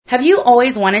Have you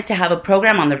always wanted to have a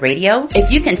program on the radio? If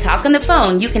you can talk on the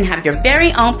phone, you can have your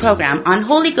very own program on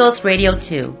Holy Ghost Radio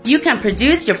too. You can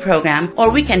produce your program,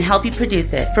 or we can help you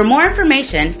produce it. For more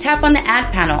information, tap on the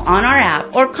ad panel on our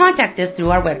app or contact us through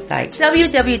our website,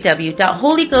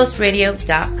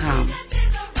 www.holyghostradio.com.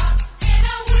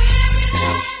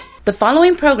 The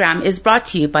following program is brought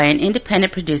to you by an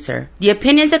independent producer. The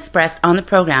opinions expressed on the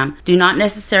program do not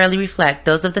necessarily reflect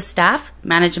those of the staff,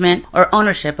 management, or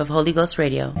ownership of Holy Ghost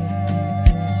Radio.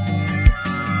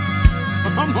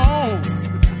 Come on.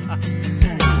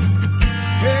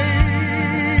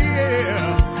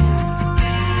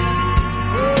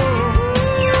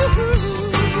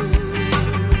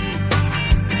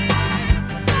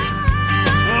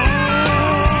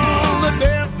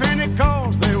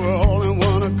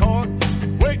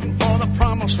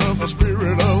 Of the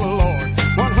Spirit of the Lord,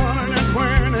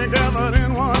 120 gathered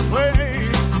in one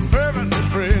place, fervently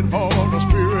prayed for the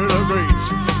Spirit of grace.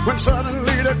 When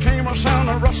suddenly there came a sound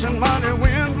of rushing mighty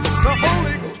wind, the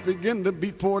Holy Ghost began to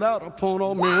be poured out upon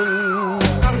all men.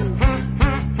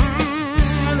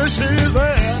 This is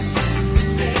that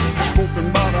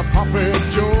spoken by the prophet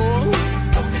Joel.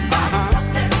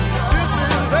 This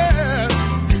is that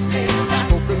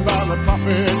spoken by the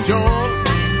prophet Joel.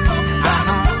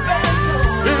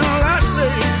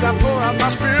 I pour out my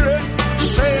Spirit,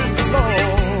 saith the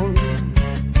Lord.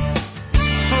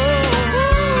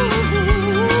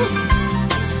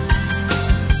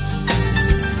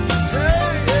 Oh,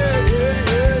 yeah, yeah,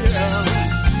 yeah, yeah,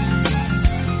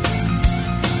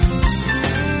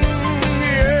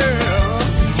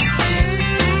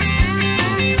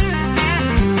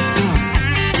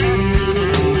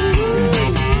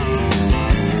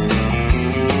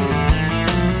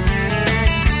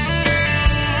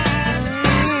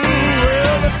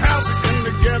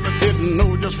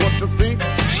 just what to think.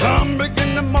 Some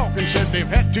begin to mock and said they've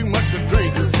had too much to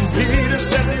drink. Peter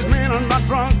said these men are not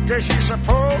drunk as you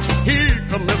suppose. He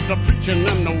commenced the preaching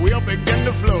and the wheel began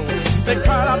to flow. They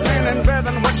cried out, men and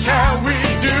brethren, what shall we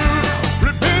do?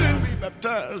 Repent and be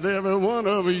baptized, every one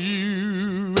of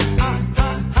you. This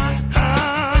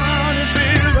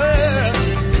is that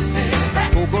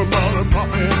spoken by the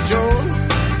prophet Joel.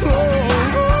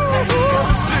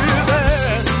 This is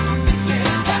that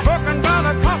spoken by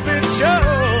the prophet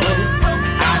Joel.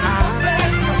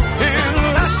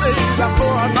 I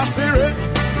pour out my Spirit,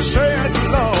 saith the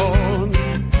Lord.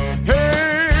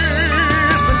 Hey,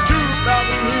 it's been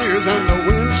 2,000 years and the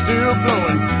wind's still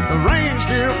blowing, the rain's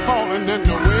still falling and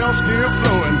the well's still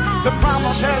flowing. The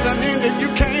promise hasn't ended, you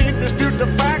can't dispute the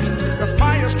facts. The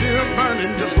fire's still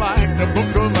burning just like the book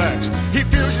of Acts. He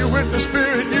fills you with the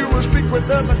Spirit, you will speak with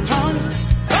other tongues.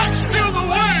 That's still the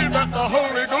way that the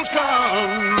Holy Ghost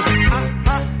comes.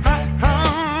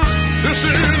 This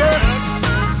is it.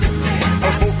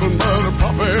 Spoken by the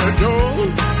prophet Joel.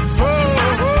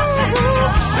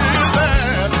 See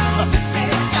that?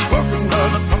 Spoken by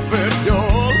the prophet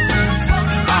Joel.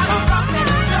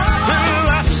 In the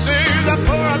last days I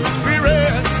pour out my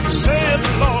Spirit, saith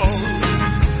the Lord.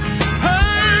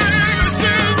 Hey,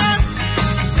 see that?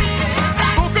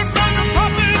 Spoken by the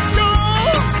prophet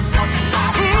Joel.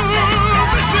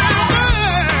 This is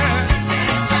that?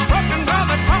 Spoken by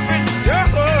the prophet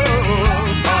Joel.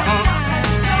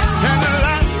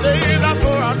 Days I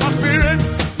pour out my Spirit. In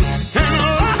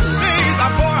the last days I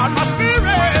pour out my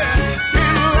Spirit.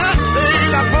 In the last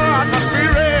days I pour out my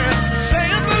Spirit,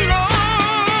 saith the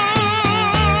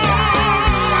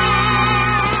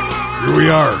Lord. Here we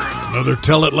are, another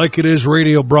Tell It Like It Is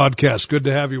radio broadcast. Good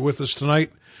to have you with us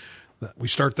tonight. We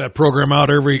start that program out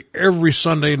every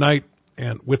Sunday night,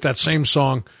 and with that same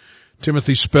song,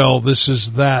 Timothy Spell, This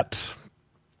Is That,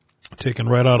 taken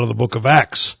right out of the book of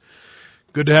Acts.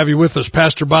 Good to have you with us.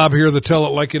 Pastor Bob here, the Tell It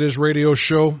Like It Is radio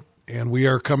show, and we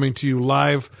are coming to you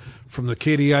live from the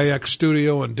KDIX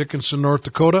studio in Dickenson, North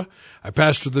Dakota. I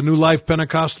pastor the new Life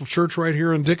Pentecostal Church right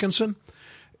here in Dickinson,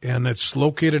 and it's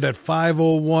located at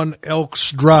 501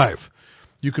 Elks Drive.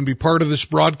 You can be part of this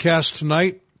broadcast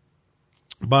tonight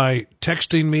by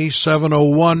texting me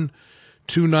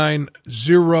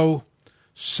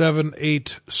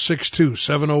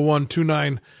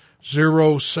 701-290-7862,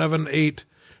 701-290-7862.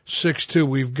 6-2.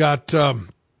 We've got a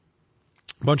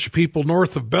bunch of people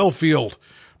north of Belfield,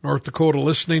 North Dakota,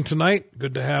 listening tonight.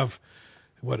 Good to have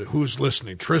who's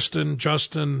listening? Tristan,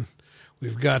 Justin.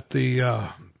 We've got the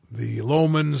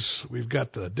Lomans. We've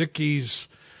got the Dickies.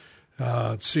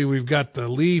 Let's see. We've got the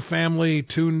Lee family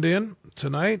tuned in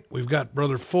tonight. We've got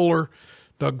Brother Fuller,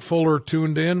 Doug Fuller,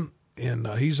 tuned in, and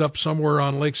he's up somewhere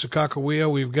on Lake Sakakawea.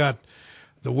 We've got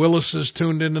the Willises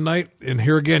tuned in tonight. And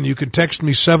here again, you can text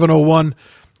me 701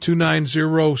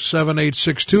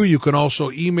 290-7862. You can also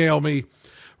email me,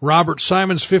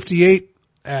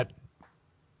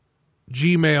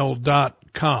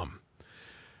 robertsimons58@gmail.com.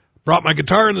 Brought my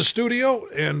guitar in the studio,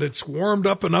 and it's warmed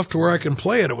up enough to where I can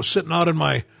play it. It was sitting out in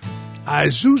my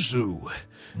Isuzu,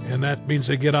 and that means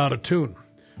they get out of tune.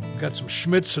 Got some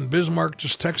Schmitz and Bismarck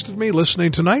just texted me,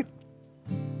 listening tonight.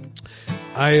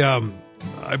 I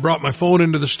brought my phone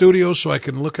into the studio so I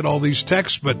can look at all these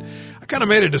texts, but I kind of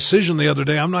made a decision the other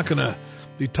day. I'm not going to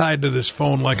be tied to this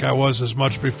phone like I was as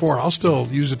much before. I'll still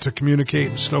use it to communicate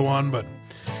and so on, but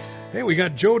hey, we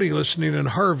got Jody listening in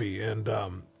Harvey and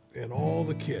all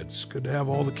the kids. Good to have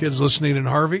all the kids listening in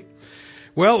Harvey.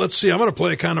 Well, let's see. I'm going to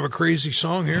play kind of a crazy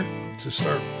song here to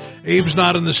start. Abe's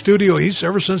not in the studio.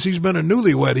 Ever since he's been a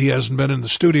newlywed, he hasn't been in the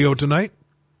studio tonight,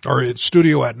 or it's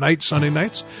studio at night, Sunday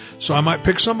nights. So I might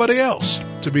pick somebody else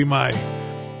to be my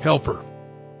helper.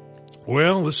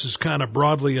 Well, this is kind of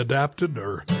broadly adapted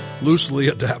or loosely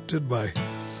adapted by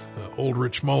old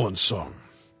Rich Mullins' song.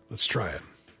 Let's try it.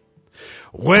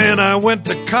 When I went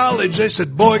to college, they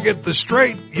said, boy, get this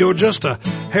straight. You're just a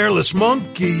hairless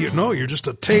monkey. No, you're just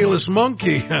a tailless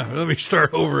monkey. Let me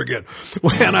start over again.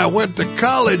 When I went to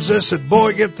college, they said,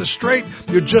 boy, get this straight.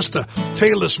 You're just a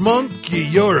tailless monkey.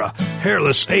 You're a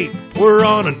hairless ape. We're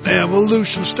on an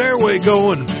evolution stairway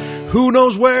going who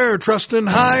knows where, trusting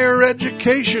higher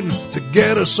education to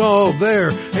get us all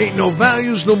there. Ain't no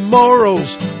values, no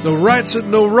morals, no rights and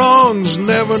no wrongs,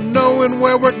 never knowing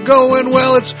where we're going.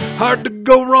 Well, it's hard to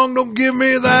go wrong, don't give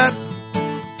me that.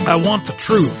 I want the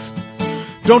truth.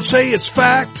 Don't say it's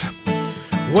fact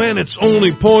when it's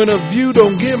only point of view,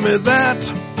 don't give me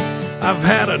that. I've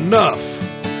had enough.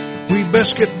 We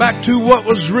best get back to what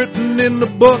was written in the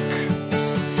book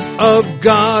of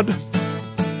God.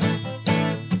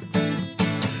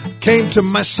 Came to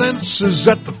my senses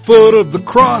at the foot of the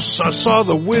cross. I saw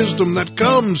the wisdom that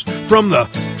comes from the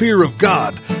fear of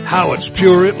God. How it's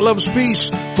pure, it loves peace,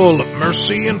 full of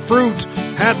mercy and fruit.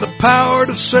 Had the power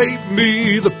to save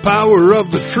me, the power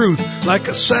of the truth. Like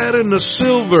a satin of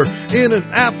silver in an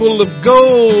apple of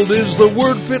gold. Is the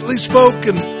word fitly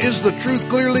spoken? Is the truth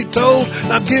clearly told?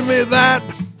 Now give me that,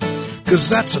 'cause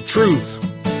that's a truth.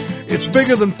 It's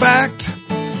bigger than fact.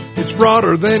 It's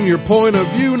broader than your point of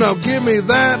view. Now give me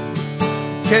that.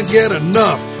 Can't get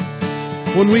enough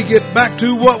when we get back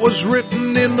to what was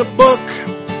written in the book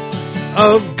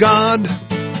of God.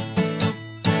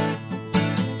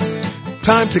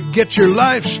 Time to get your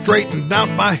life straightened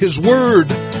out by His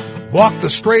Word. Walk the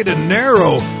straight and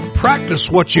narrow. Practice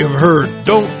what you've heard.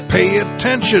 Don't pay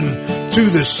attention to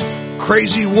this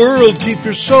crazy world. Keep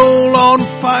your soul on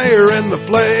fire and the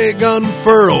flag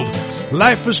unfurled.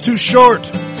 Life is too short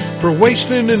for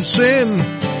wasting in sin.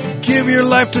 Give your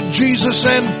life to Jesus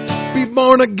and be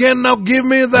born again. Now give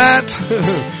me that.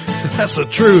 That's the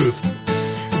truth.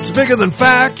 It's bigger than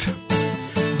fact,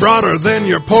 broader than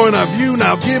your point of view.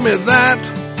 Now give me that.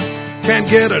 Can't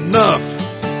get enough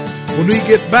when we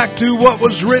get back to what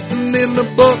was written in the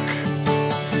book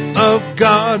of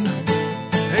God.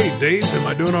 Hey, Dave, am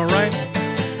I doing all right?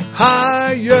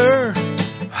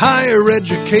 Higher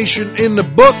education in the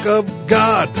book of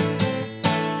God.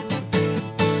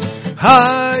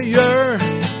 Higher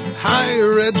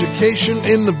education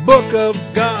in the book of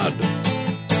God.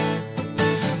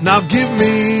 Now give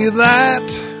me that.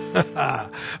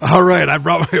 All right,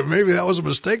 maybe that was a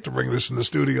mistake to bring this in the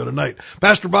studio tonight.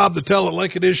 Pastor Bob, the Tell It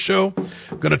Like It Is show.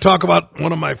 I'm going to talk about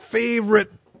one of my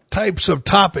favorite types of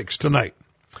topics tonight.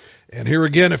 And here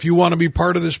again, if you want to be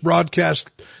part of this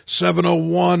broadcast,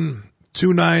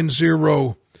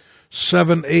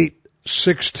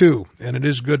 701-290-7862. And it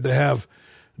is good to have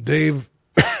Dave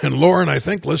and Lauren, I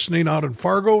think, listening out in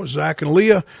Fargo. Zach and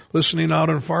Leah listening out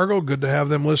in Fargo. Good to have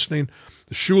them listening.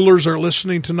 The Schulers are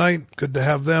listening tonight. Good to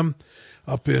have them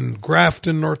up in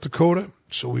Grafton, North Dakota.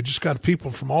 So we just got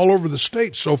people from all over the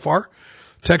state so far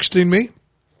texting me.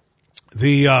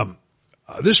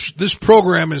 This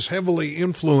program is heavily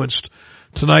influenced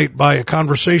tonight by a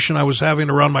conversation I was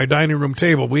having around my dining room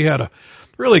table. We had a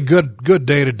really good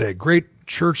day today. Great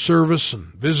church service and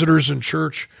visitors in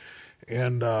church.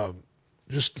 And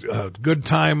just a good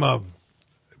time of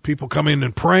people coming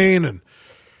and praying, and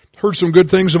heard some good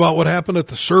things about what happened at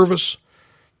the service.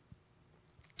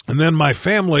 And then my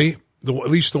family, at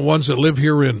least the ones that live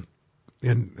here in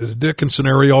the Dickenson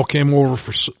area, all came over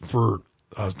for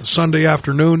the Sunday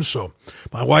afternoon. So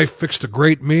my wife fixed a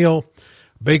great meal,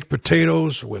 baked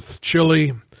potatoes with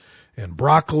chili and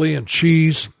broccoli and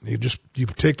cheese. You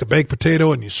take the baked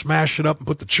potato and you smash it up and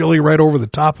put the chili right over the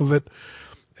top of it.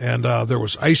 And there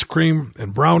was ice cream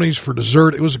and brownies for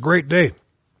dessert. It was a great day.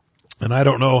 And I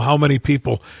don't know how many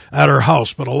people at her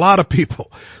house, but a lot of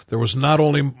people. There was not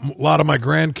only a lot of my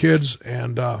grandkids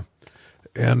and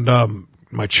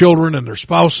my children and their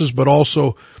spouses, but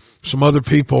also some other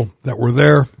people that were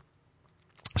there.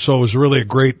 So it was really a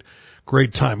great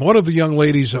time. One of the young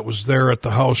ladies that was there at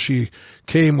the house, she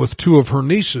came with two of her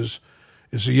nieces,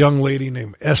 is a young lady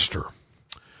named Esther.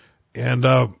 And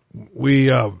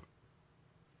we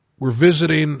were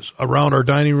visiting around our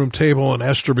dining room table, and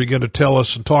Esther began to tell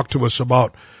us and talk to us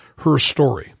about her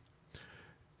story.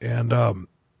 And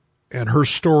her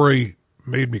story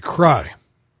made me cry.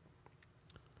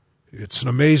 It's an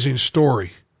amazing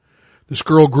story. This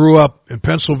girl grew up in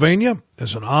Pennsylvania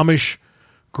as an Amish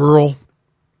girl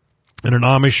in an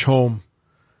Amish home.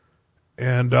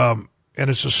 And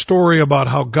it's a story about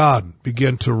how God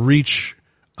began to reach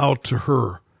out to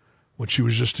her when she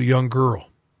was just a young girl.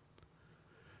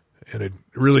 And it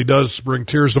really does bring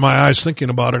tears to my eyes thinking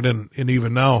about it, and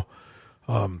even now,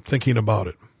 thinking about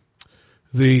it.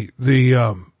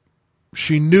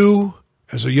 She knew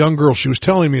as a young girl, she was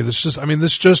telling me this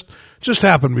just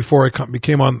happened before I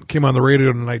came on the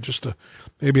radio tonight,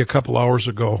 maybe a couple hours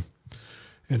ago.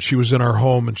 And she was in our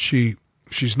home, and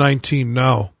she's 19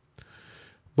 now.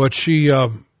 But she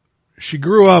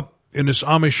grew up in this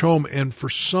Amish home, and for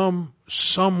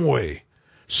some way,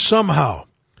 somehow,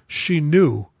 she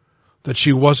knew that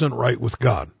she wasn't right with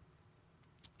God.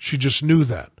 She just knew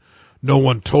that. No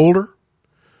one told her.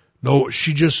 No,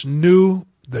 she just knew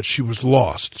that she was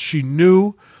lost. She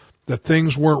knew that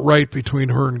things weren't right between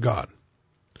her and God.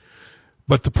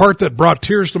 But the part that brought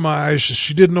tears to my eyes is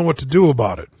she didn't know what to do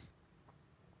about it.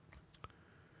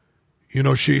 You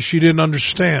know, she didn't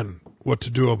understand what to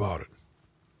do about it.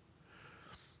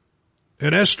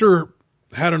 And Esther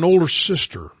had an older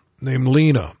sister named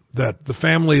Lena that the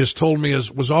family has told me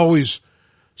was always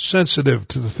sensitive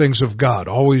to the things of God,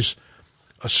 always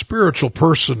a spiritual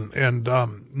person, and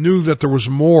knew that there was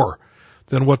more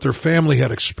than what their family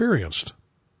had experienced.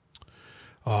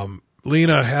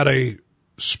 Lena had a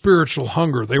spiritual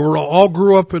hunger. They all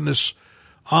grew up in this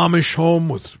Amish home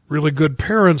with really good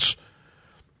parents,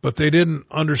 but they didn't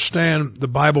understand the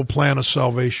Bible plan of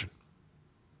salvation.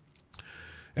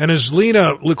 And as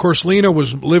Lena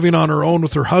was living on her own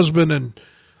with her husband,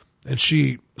 and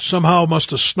she somehow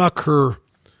must have snuck her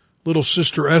little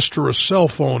sister Esther a cell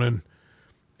phone,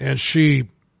 and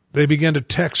they began to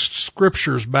text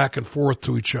scriptures back and forth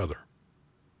to each other.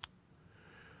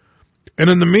 And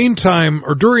in the meantime,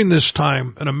 or during this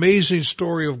time, an amazing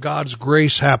story of God's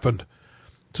grace happened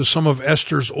to some of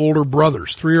Esther's older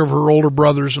brothers, 3 of her older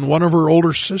brothers and 1 of her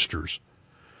older sisters.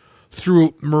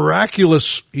 Through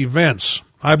miraculous events,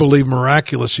 I believe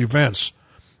miraculous events,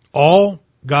 all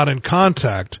got in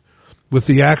contact with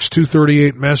the Acts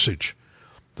 2:38 message,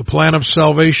 the plan of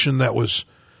salvation that was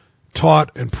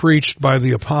taught and preached by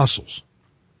the apostles.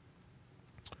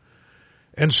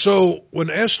 And so when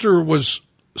Esther was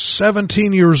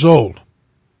 17 years old,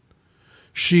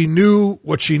 she knew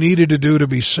what she needed to do to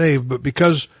be saved, but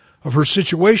because of her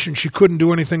situation, she couldn't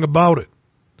do anything about it.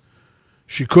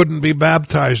 She couldn't be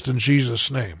baptized in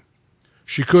Jesus' name.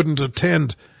 She couldn't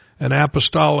attend an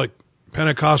apostolic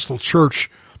Pentecostal church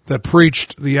that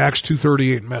preached the Acts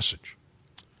 2:38 message.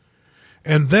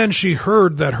 And then she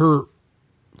heard that her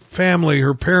family,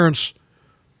 her parents,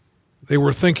 they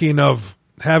were thinking of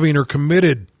having her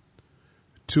committed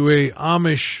to a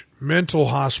Amish mental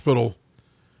hospital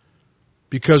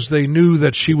because they knew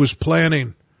that she was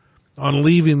planning on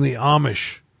leaving the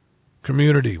Amish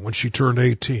community when she turned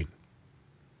 18.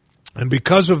 And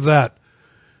because of that,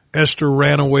 Esther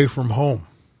ran away from home.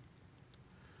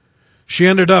 She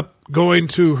ended up going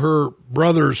to her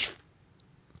brother's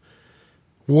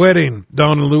wedding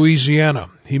down in Louisiana.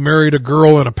 He married a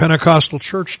girl in a Pentecostal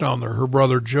church down there, her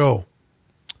brother Joe.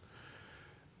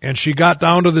 And she got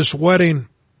down to this wedding,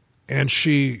 and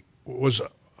she was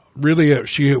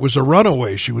a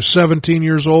runaway. She was 17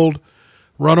 years old,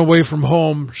 run away from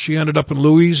home. She ended up in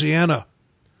Louisiana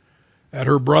at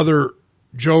her brother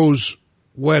Joe's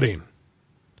wedding.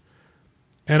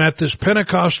 And at this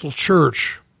Pentecostal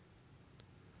church,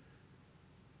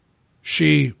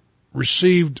 she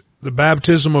received the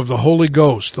baptism of the Holy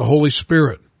Ghost, the Holy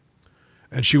Spirit,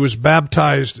 and she was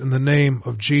baptized in the name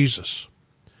of Jesus.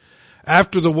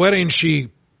 After the wedding, she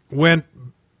went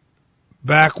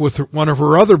back with one of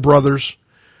her other brothers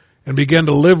and began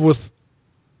to live with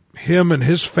him and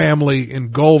his family in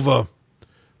Gulva,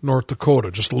 North Dakota,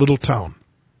 just a little town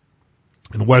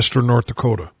in western North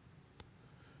Dakota.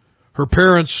 Her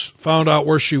parents found out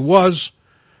where she was.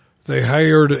 They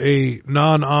hired a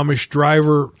non-Amish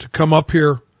driver to come up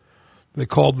here. They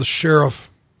called the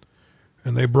sheriff,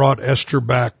 and they brought Esther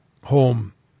back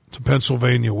home to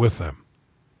Pennsylvania with them.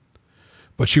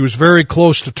 But she was very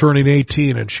close to turning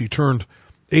 18, and she turned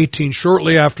 18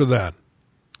 shortly after that.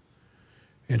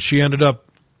 And she ended up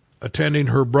attending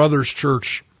her brother's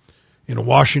church in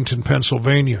Washington,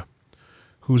 Pennsylvania,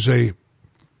 who's a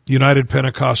United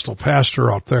Pentecostal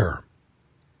pastor out there.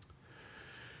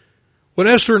 When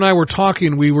Esther and I were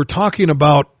talking, we were talking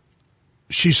about,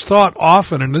 she's thought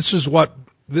often, and this is what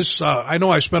this, I know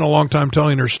I spent a long time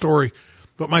telling her story,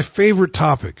 but my favorite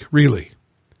topic, really,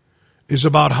 is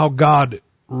about how God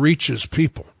reaches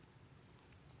people.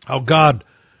 How God,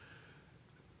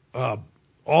 all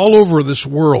over this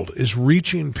world, is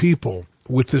reaching people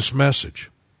with this message.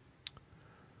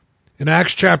 In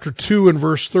Acts chapter 2 and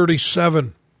verse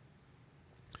 37,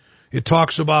 it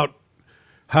talks about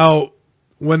how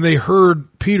when they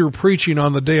heard Peter preaching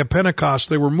on the day of Pentecost,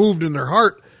 they were moved in their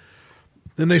heart.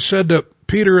 And they said to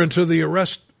Peter and to the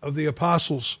rest of the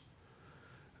apostles,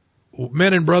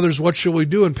 "Men and brothers, what shall we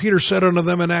do?" And Peter said unto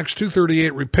them in Acts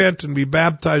 2:38, "Repent and be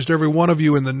baptized every one of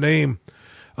you in the name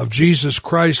of Jesus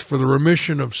Christ for the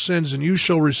remission of sins, and you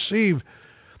shall receive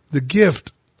the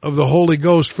gift of the Holy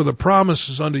Ghost, for the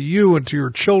promises unto you and to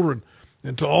your children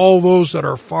and to all those that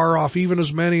are far off, even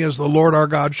as many as the Lord our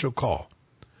God shall call."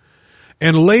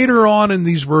 And later on in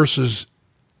these verses,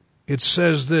 it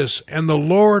says this, "And the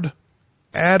Lord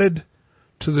added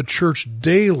to the church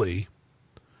daily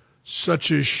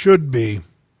such as should be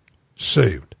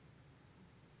saved."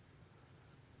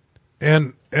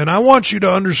 And I want you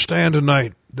to understand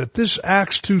tonight that this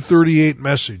Acts 2:38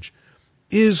 message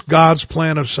is God's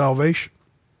plan of salvation.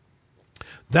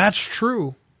 That's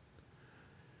true.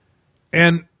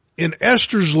 And in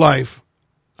Esther's life,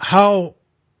 how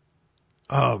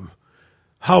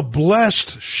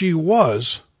blessed she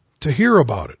was to hear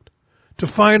about it, to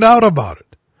find out about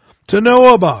it, to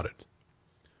know about it.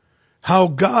 How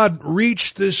God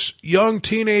reached this young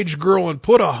teenage girl and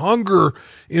put a hunger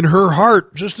in her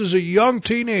heart just as a young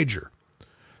teenager,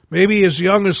 maybe as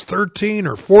young as 13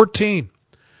 or 14.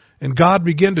 And God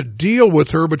began to deal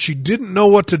with her, but she didn't know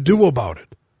what to do about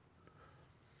it.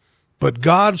 But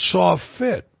God saw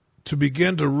fit to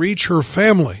begin to reach her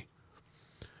family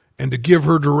and to give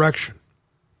her direction.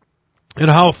 And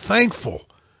how thankful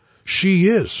she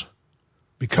is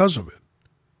because of it,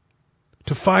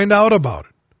 to find out about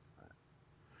it.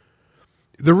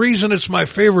 The reason it's my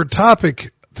favorite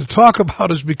topic to talk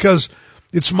about is because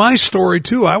it's my story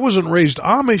too. I wasn't raised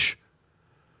Amish,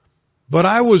 but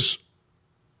I was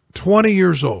 20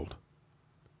 years old.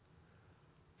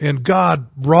 And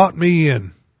God brought me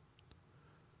in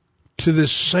to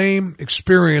this same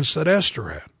experience that Esther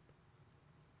had.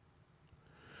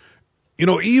 You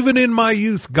know, even in my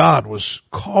youth, God was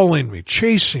calling me,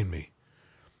 chasing me.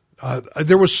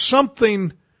 There was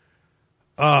something,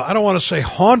 I don't want to say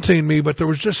haunting me, but there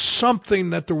was just something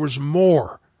that there was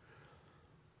more.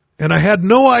 And I had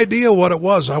no idea what it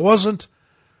was. I wasn't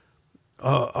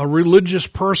a religious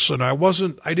person.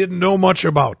 I didn't know much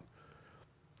about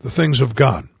the things of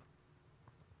God.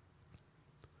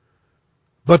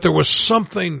 But there was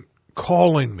something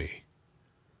calling me,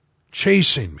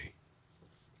 chasing me.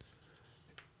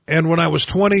 And when I was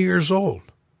 20 years old,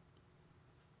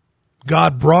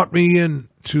 God brought me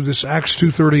into this Acts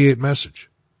 2:38 message.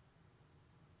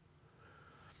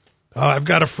 I've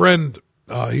got a friend,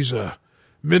 he's a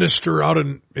minister out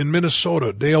in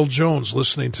Minnesota, Dale Jones,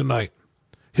 listening tonight.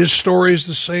 His story is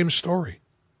the same story.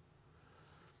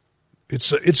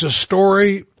 It's a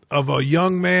story of a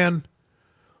young man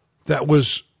that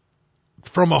was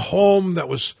from a home that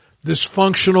was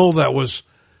dysfunctional, that was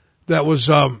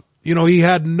he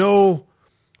had no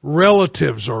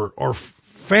relatives or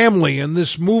family in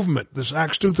this movement, this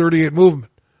Acts 2:38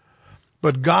 movement.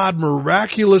 But God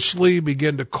miraculously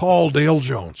began to call Dale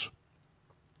Jones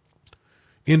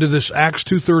into this Acts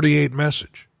 2:38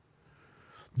 message.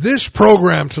 This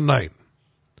program tonight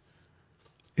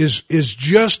is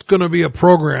just going to be a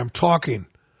program talking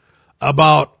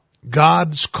about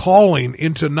God's calling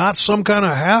into not some kind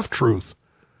of half-truth,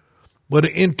 but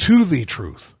into the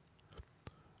truth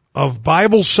of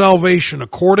Bible salvation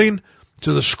according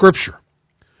to the Scripture.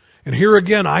 And here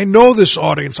again, I know this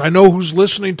audience. I know who's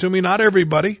listening to me. Not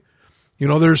everybody. You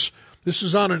know, this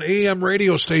is on an AM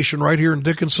radio station right here in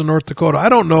Dickenson, North Dakota. I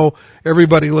don't know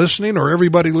everybody listening or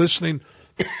everybody listening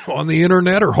on the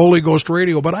internet or Holy Ghost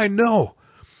radio, but I know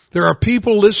there are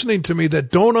people listening to me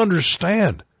that don't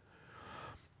understand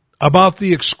about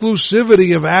the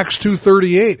exclusivity of Acts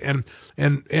 2:38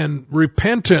 and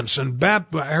repentance and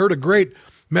baptism. I heard a great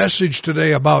message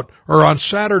today on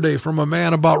Saturday from a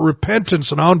man about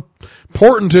repentance and how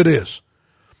important it is.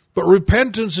 But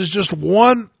repentance is just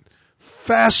one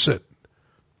facet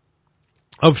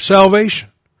of salvation.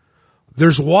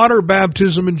 There's water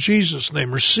baptism in Jesus'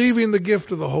 name, receiving the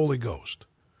gift of the Holy Ghost.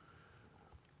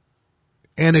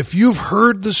 And if you've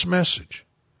heard this message,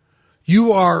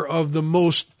 you are of the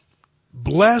most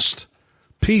blessed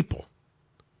people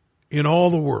in all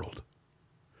the world.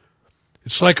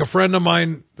 It's like a friend of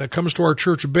mine that comes to our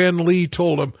church, Ben Lee,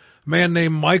 told him, a man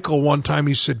named Michael one time,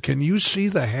 he said, can you see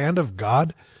the hand of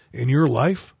God in your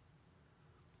life?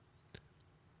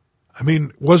 I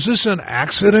mean, was this an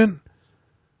accident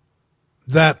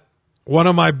that one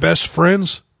of my best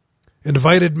friends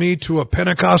invited me to a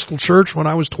Pentecostal church when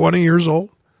I was 20 years old?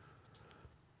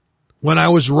 When I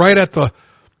was right at the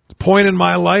point in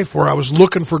my life where I was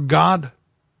looking for God?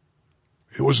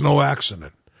 It was no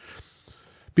accident.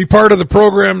 Be part of the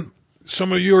program.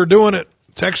 Some of you are doing it.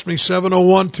 Text me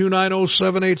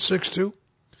 701-290-7862.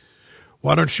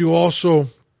 Why don't you also,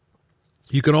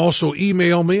 you can also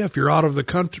email me if you're out of the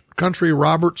country,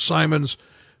 Robert Simons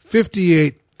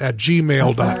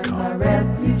 58@gmail.com. My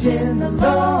refuge in the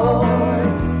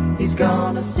Lord, He's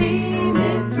gonna see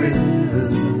me through.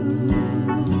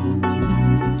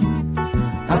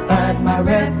 I find my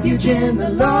refuge in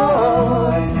the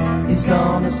Lord, He's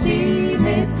gonna see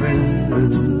me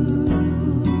through.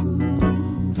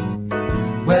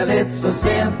 Well, it's so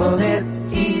simple,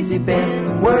 it's easy,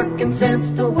 been working since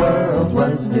the world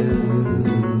was new.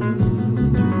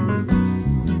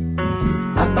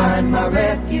 I find my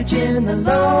refuge in the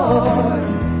Lord,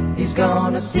 He's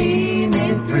gonna see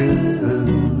me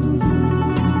through.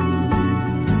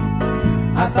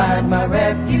 I find my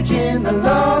refuge in the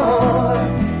Lord,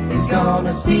 He's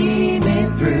gonna see me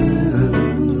through.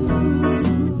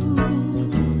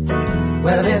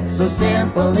 Well, it's so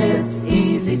simple, it's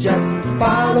easy, just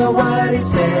follow what He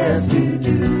says to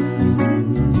do.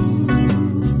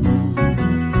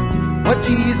 What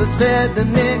Jesus said to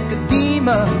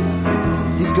Nicodemus,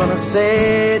 He's gonna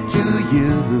say to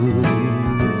you.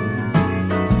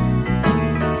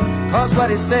 'Cause what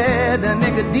He said to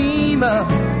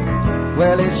Nicodemus,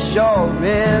 well, it sure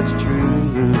is true.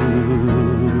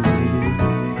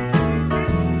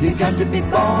 You got to be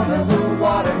born of the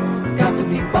water, got to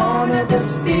be born of the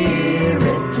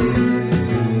Spirit too.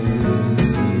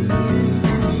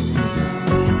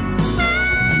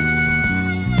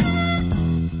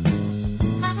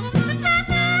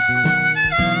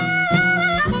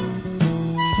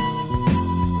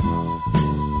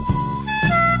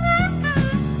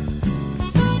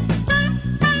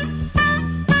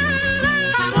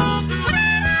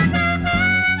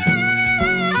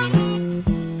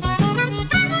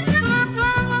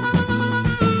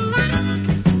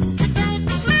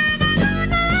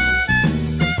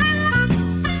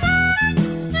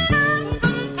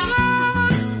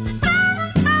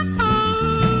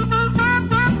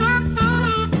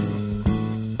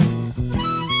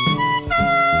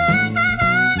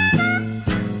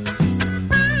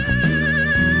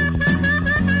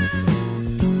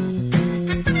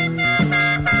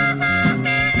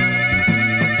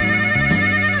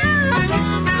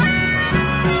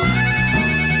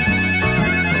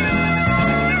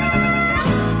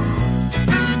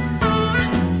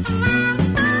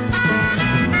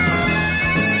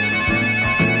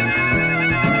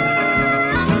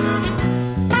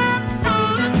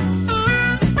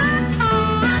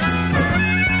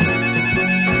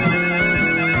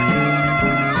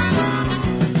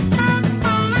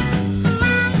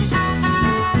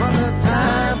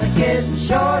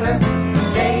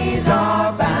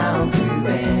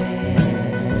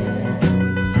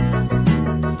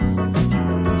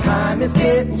 Is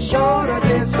getting shorter,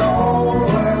 this old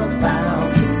world's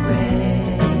bound to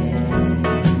end.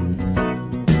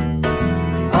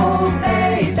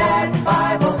 Obey that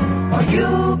Bible, or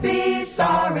you'll be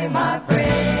sorry, my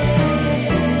friend.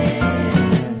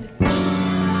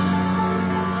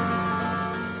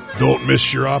 Don't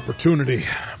miss your opportunity.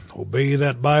 Obey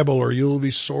that Bible, or you'll be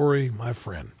sorry, my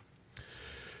friend.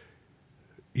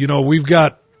 You know, we've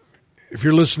got, if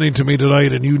you're listening to me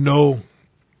tonight and you know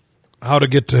how to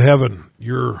get to heaven,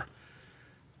 you're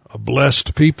a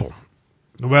blessed people.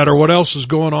 No matter what else is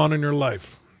going on in your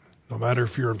life, no matter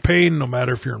if you're in pain, no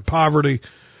matter if you're in poverty,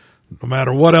 no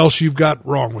matter what else you've got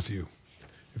wrong with you,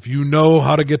 if you know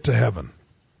how to get to heaven,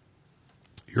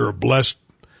 you're a blessed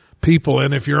people.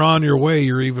 And if you're on your way,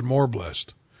 you're even more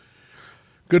blessed.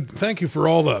 Good. Thank you for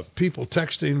all the people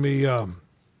texting me.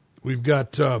 We've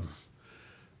got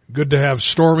good to have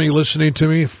Stormy listening to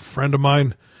me. A friend of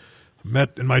mine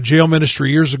met in my jail ministry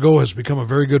years ago, has become a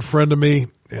very good friend of me,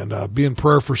 and be in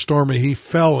prayer for Stormy. He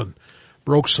fell and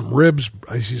broke some ribs.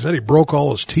 He said he broke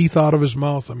all his teeth out of his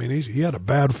mouth. I mean, he had a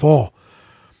bad fall.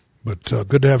 But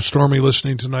good to have Stormy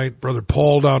listening tonight. Brother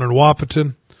Paul down in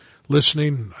Wahpeton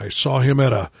listening. I saw him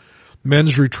at a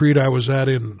men's retreat I was at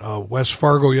in West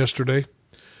Fargo yesterday.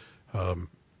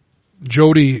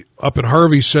 Jody up in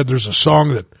Harvey said there's a song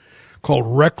that called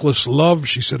Reckless Love.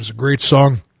 She said it's a great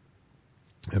song.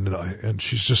 And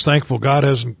she's just thankful God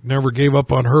never gave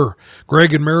up on her.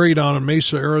 Greg and Mary down in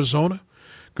Mesa, Arizona.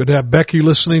 Good to have Becky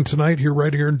listening tonight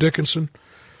right here in Dickenson.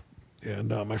 And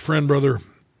my friend, Brother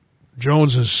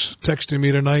Jones, is texting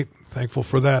me tonight. Thankful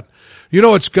for that. You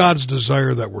know, it's God's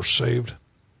desire that we're saved.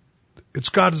 It's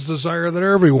God's desire that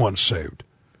everyone's saved.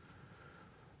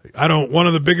 One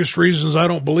of the biggest reasons I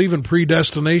don't believe in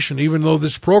predestination, even though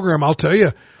this program, I'll tell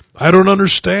you, I don't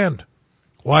understand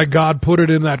why God put it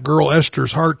in that girl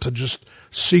Esther's heart to just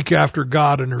seek after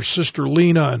God, and her sister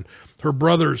Lena and her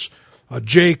brothers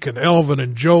Jake and Elvin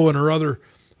and Joe and her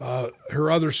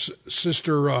other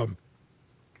sister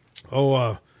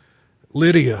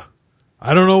Lydia.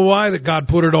 I don't know why that God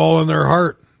put it all in their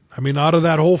heart. I mean, out of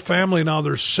that whole family now,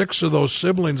 there's 6 of those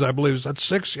siblings, I believe. Is that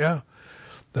 6? Yeah.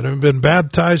 That have been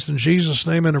baptized in Jesus'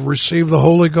 name and have received the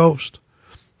Holy Ghost.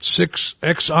 6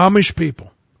 ex-Amish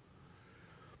people.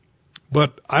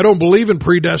 But I don't believe in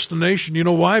predestination. You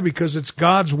know why? Because it's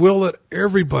God's will that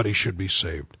everybody should be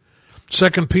saved.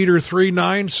 2 Peter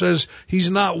 3:9 says he's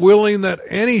not willing that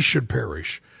any should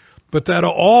perish, but that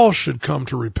all should come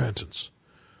to repentance.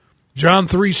 John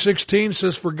 3:16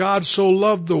 says, for God so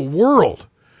loved the world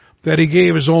that he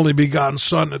gave his only begotten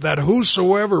Son, that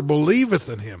whosoever believeth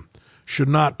in him should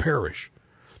not perish,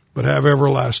 but have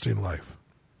everlasting life.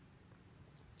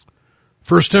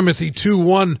 1 Timothy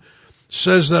 2:1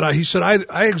 says that he said,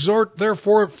 I exhort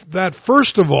therefore that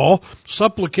first of all,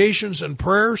 supplications and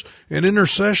prayers and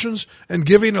intercessions and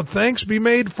giving of thanks be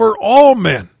made for all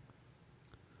men.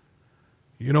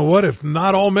 You know what? If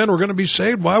not all men were going to be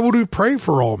saved, why would we pray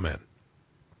for all men?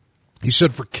 He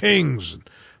said for kings, and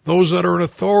those that are in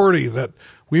authority, that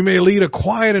we may lead a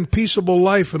quiet and peaceable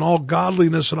life in all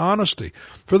godliness and honesty.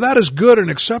 For that is good and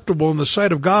acceptable in the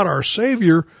sight of God our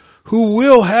Savior, who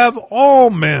will have all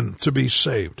men to be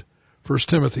saved. 1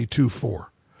 Timothy 2:4,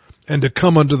 and to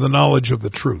come unto the knowledge of the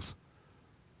truth.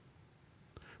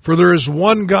 For there is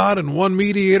one God and one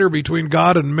mediator between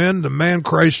God and men, the man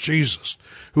Christ Jesus,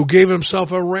 who gave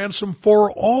himself a ransom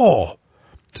for all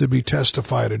to be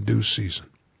testified in due season.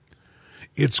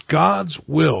 It's God's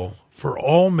will for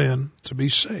all men to be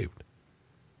saved.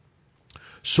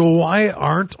 So why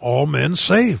aren't all men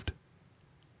saved?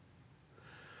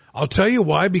 I'll tell you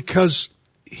why, because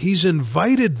he's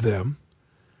invited them,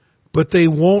 but they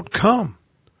won't come.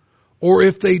 Or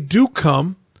if they do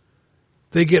come,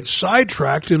 they get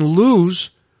sidetracked and lose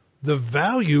the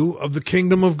value of the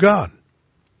kingdom of God.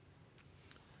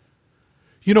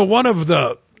 You know, one of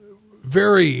the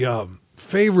very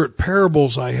favorite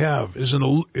parables I have is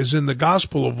in the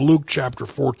Gospel of Luke chapter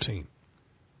 14.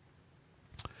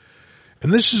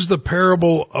 And this is the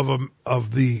parable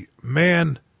of the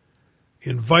man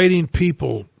inviting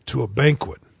people to a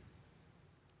banquet.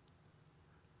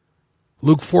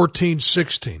 Luke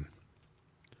 14:16.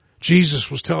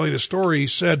 Jesus was telling a story. He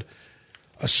said,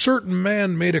 a certain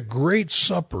man made a great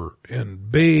supper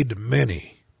and bade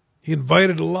many. He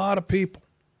invited a lot of people.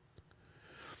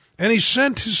 And he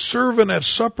sent his servant at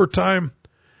supper time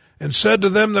and said to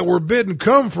them that were bidden,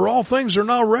 come, for all things are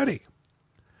now ready.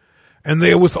 And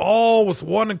they with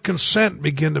one consent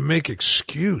began to make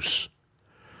excuse.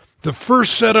 The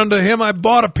first said unto him, I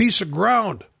bought a piece of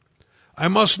ground. I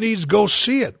must needs go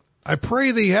see it. I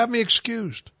pray thee, have me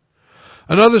excused.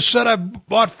 Another said, I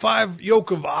bought 5 yoke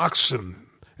of oxen,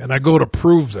 and I go to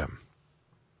prove them.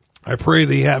 I pray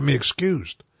thee, have me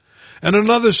excused. And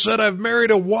another said, I've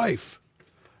married a wife,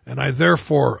 and I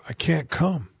can't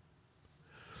come.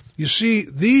 You see,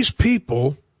 these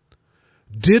people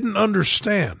didn't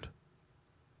understand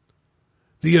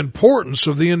the importance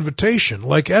of the invitation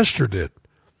like Esther did.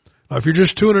 Now, if you're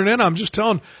just tuning in, I'm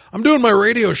doing my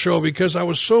radio show because I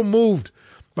was so moved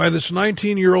by this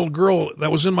 19-year-old girl that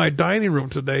was in my dining room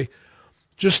today,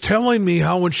 just telling me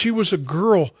how when she was a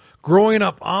girl growing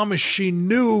up Amish, she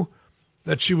knew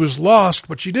that she was lost,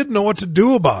 but she didn't know what to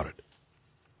do about it.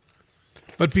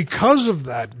 But because of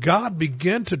that, God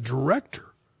began to direct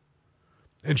her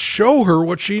and show her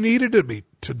what she needed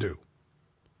to do.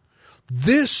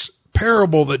 This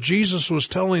parable that Jesus was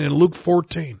telling in Luke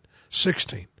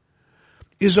 14:16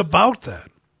 is about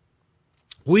that.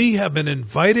 We have been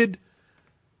invited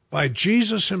by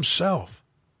Jesus himself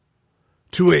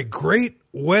to a great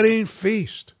wedding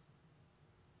feast.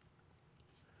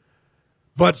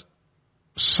 But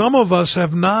some of us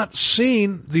have not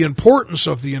seen the importance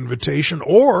of the invitation,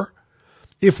 or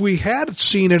if we had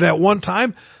seen it at one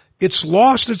time, it's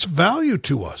lost its value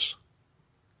to us.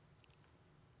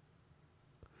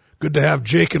 Good to have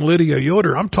Jake and Lydia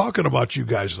Yoder. I'm talking about you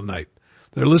guys tonight.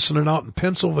 They're listening out in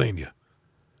Pennsylvania.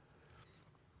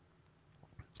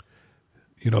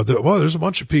 You know, there's a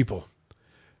bunch of people.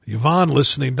 Yvonne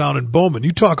listening down in Bowman.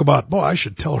 You talk about, I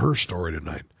should tell her story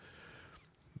tonight.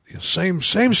 Same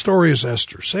story as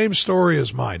Esther. Same story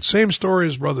as mine. Same story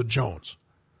as Brother Jones.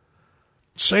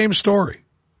 Same story.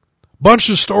 Bunch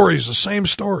of stories, the same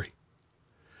story.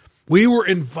 We were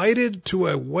invited to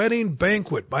a wedding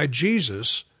banquet by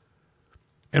Jesus,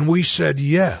 and we said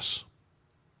yes.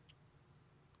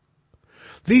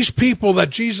 These people that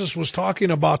Jesus was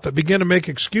talking about that began to make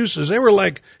excuses, they were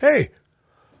like, hey,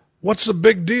 what's the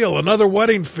big deal? Another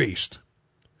wedding feast.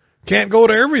 Can't go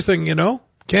to everything,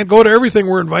 Can't go to everything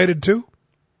we're invited to.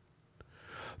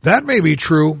 That may be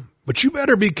true, but you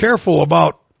better be careful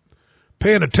about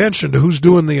paying attention to who's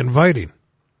doing the inviting.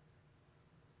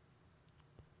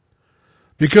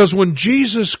 Because when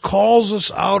Jesus calls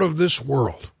us out of this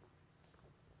world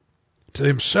to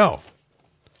himself,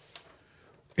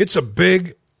 it's a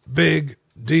big, big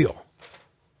deal.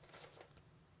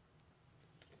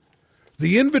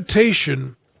 The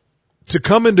invitation to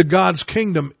come into God's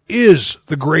kingdom is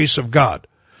the grace of God.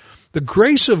 The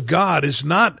grace of God is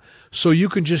not so you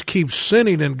can just keep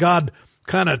sinning and God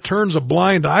kind of turns a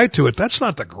blind eye to it. That's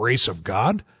not the grace of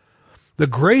God. The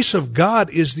grace of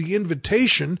God is the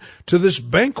invitation to this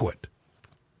banquet.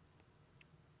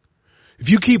 If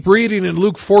you keep reading in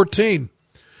Luke 14,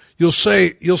 you'll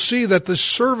see that this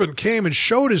servant came and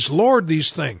showed his Lord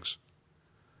these things.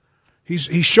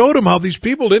 He showed him how these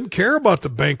people didn't care about the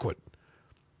banquet.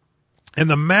 And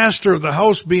the master of the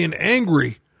house, being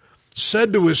angry,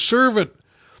 said to his servant,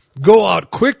 go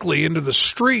out quickly into the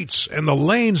streets and the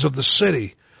lanes of the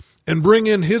city, and bring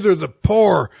in hither the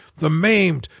poor, the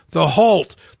maimed, the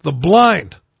halt, the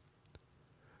blind.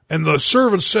 And the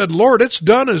servant said, Lord, it's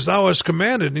done as thou hast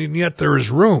commanded, and yet there is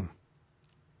room.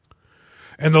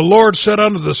 And the Lord said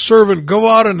unto the servant, go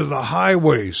out into the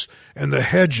highways and the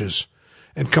hedges,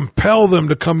 and compel them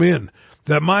to come in,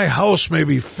 that my house may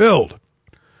be filled.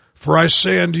 For I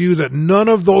say unto you that none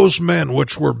of those men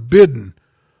which were bidden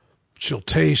shall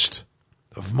taste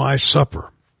of my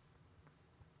supper.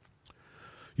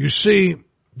 You see,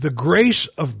 the grace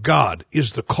of God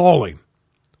is the calling.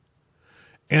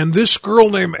 And this girl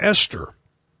named Esther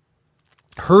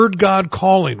heard God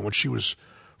calling when she was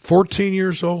 14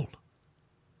 years old.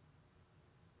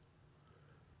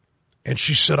 And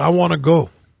she said, I want to go.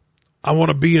 I want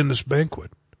to be in this banquet.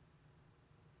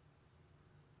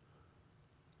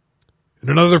 In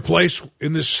another place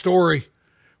in this story,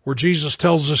 where Jesus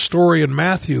tells this story in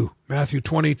Matthew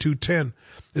 22:10,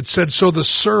 it said, so the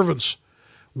servants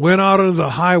went out into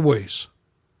the highways,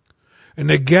 and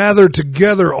they gathered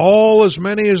together all as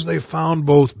many as they found,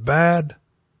 both bad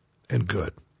and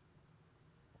good.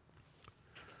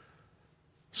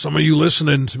 Some of you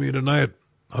listening to me tonight,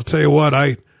 I'll tell you what,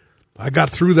 I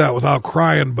got through that without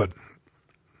crying, but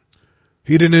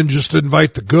he didn't just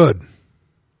invite the good,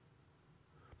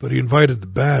 but he invited the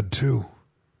bad too.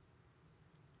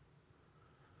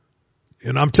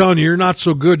 And I'm telling you, you're not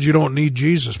so good you don't need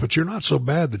Jesus, but you're not so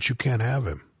bad that you can't have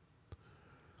him.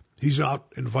 He's out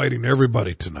inviting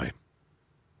everybody tonight.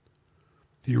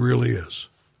 He really is.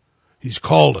 He's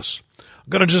called us. I'm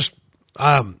going to just,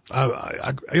 I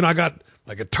got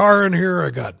my guitar in here. I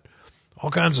got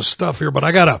all kinds of stuff here, but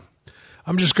I'm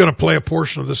just going to play a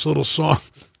portion of this little song.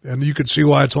 And you can see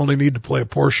why it's only need to play a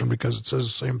portion, because it says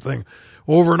the same thing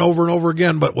over and over and over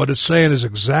again. But what it's saying is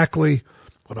exactly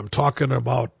what I'm talking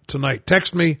about tonight.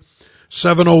 Text me,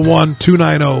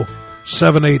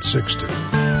 701-290-7862.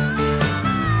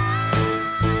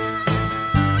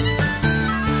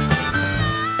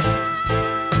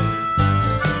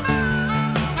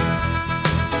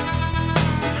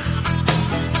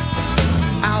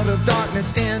 Out of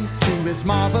darkness into his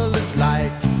marvelous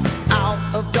light. Out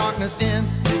of darkness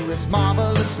into his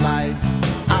marvelous light.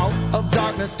 Out of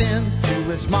darkness into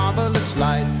his marvelous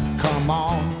light. Come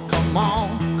on, come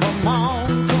on, come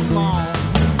on, come on.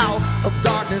 Out of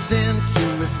darkness into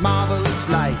his marvelous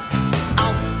light.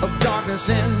 Out of darkness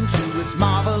into his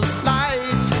marvelous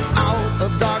light. Out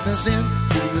of darkness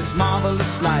into his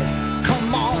marvelous light.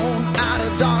 Come on,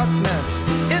 out of darkness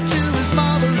into his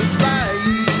marvelous light.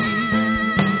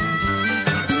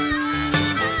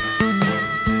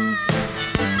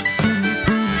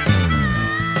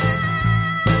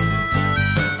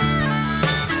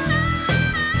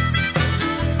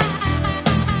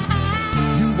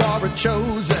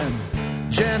 Chosen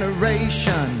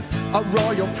generation, a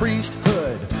royal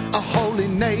priesthood, a holy holy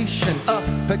nation, a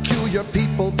peculiar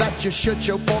people, that you should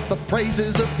show forth the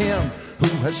praises of him who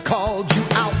has called you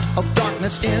out of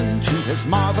darkness into his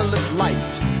marvelous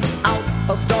light. Out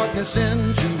of darkness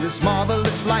into his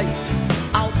marvelous light.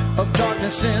 Out of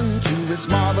darkness into his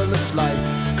marvelous light.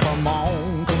 Come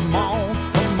on, come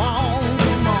on, come on,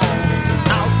 come on.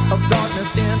 Out of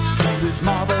darkness into his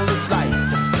marvelous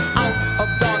light. Out of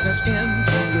darkness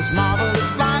into his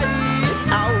marvelous light.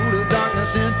 Out of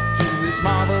darkness into his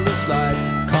marvelous light.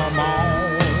 Come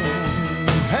on.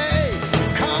 Hey,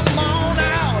 come on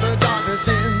out of darkness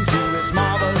into his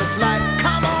marvelous light.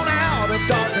 Come on out of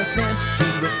darkness into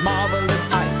his marvelous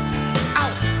light.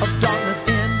 Out of darkness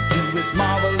into his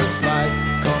marvelous light.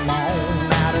 Come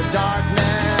on out of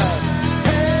darkness.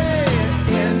 Hey,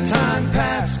 in time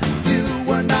past you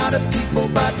were not a people,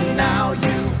 but now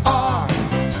you are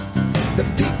the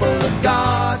people of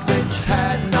God, which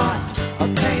had not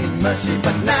obtained mercy,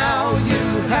 but now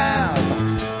you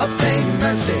have obtained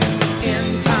mercy.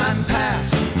 In time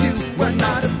past you were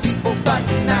not a people, but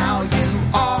now you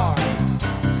are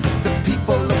the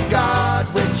people of God,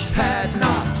 which had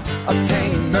not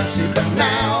obtained mercy, but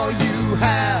now you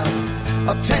have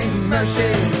obtained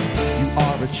mercy. You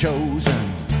are a chosen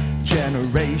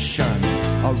generation,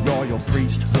 a royal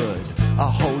priesthood, a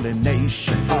holy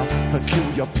nation, a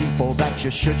peculiar people, that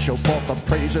you should show forth the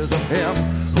praises of him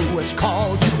who has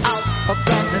called you out of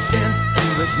darkness into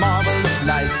his marvelous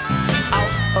light.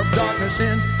 Out of darkness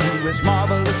into his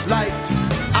marvelous light.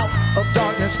 Out of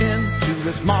darkness into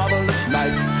his marvelous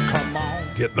light. Come on.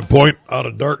 Getting the point, out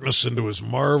of darkness into his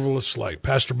marvelous light.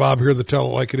 Pastor Bob here, the Tell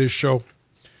It Like It Is show.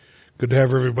 Good to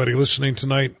have everybody listening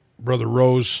tonight. Brother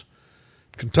Rose,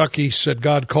 Kentucky, said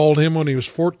God called him when he was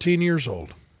 14 years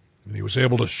old. And he was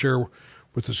able to share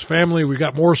with his family. We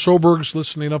got more Sobergs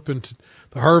listening up into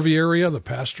the Harvey area. The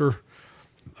pastor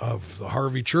of the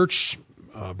Harvey Church,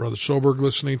 Brother Soberg,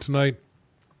 listening tonight.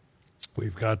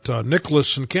 We've got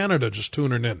Nicholas in Canada just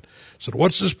tuning in. Said,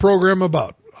 what's this program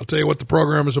about? I'll tell you what the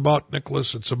program is about,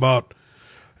 Nicholas. It's about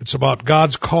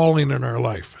God's calling in our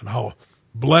life and how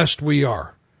blessed we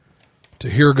are to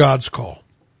hear God's call.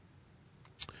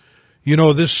 You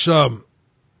know, this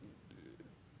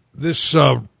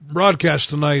broadcast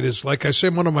tonight is, like I say,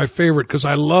 one of my favorite, because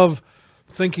I love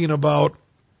thinking about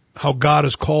how God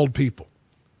has called people.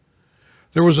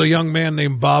 There was a young man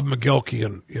named Bob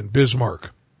McGilkey in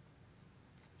Bismarck.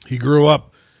 He grew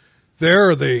up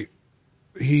there. His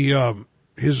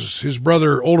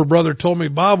older brother told me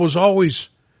Bob was always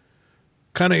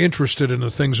kind of interested in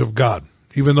the things of God,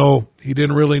 even though he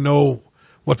didn't really know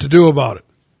what to do about it.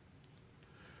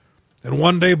 And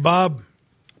one day Bob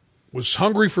was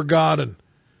hungry for God, and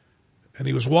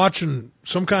he was watching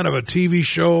some kind of a TV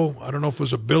show. I don't know if it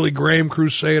was a Billy Graham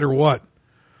crusade or what,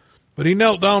 but he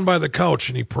knelt down by the couch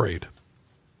and he prayed.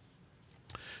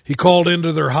 He called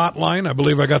into their hotline. I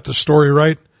believe I got the story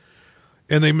right.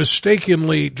 And they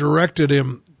mistakenly directed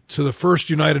him to the First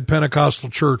United Pentecostal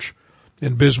Church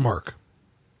in Bismarck.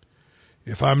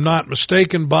 If I'm not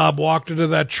mistaken, Bob walked into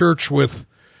that church with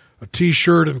a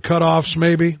T-shirt and cutoffs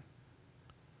maybe.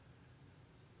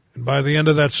 And by the end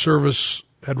of that service,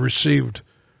 had received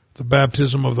the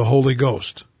baptism of the Holy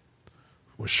Ghost,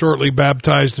 was shortly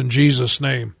baptized in Jesus'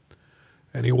 name,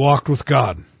 and he walked with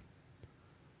God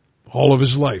all of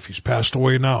his life. He's passed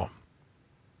away now.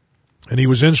 And he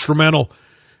was instrumental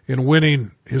in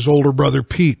winning his older brother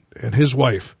Pete and his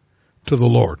wife to the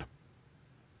Lord.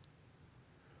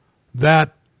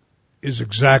 That is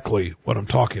exactly what I'm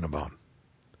talking about.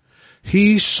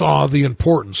 He saw the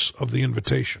importance of the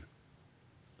invitation.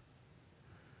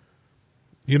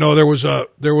 You know, there was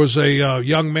a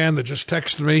young man that just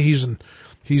texted me.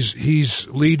 He's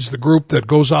leads the group that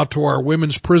goes out to our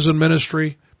women's prison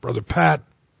ministry. Brother Pat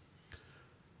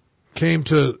came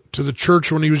to the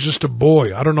church when he was just a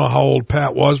boy. I don't know how old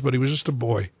Pat was, but he was just a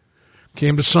boy.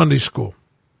 Came to Sunday school.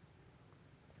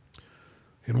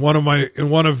 In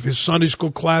one of his Sunday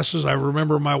school classes, I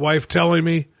remember my wife telling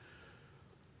me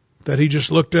that he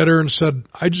just looked at her and said,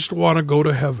 I just want to go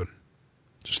to heaven.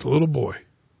 Just a little boy.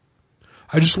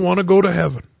 I just want to go to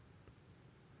heaven.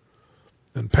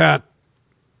 And Pat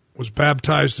was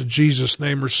baptized in Jesus'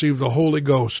 name, received the Holy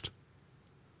Ghost,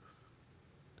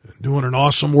 and doing an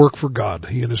awesome work for God,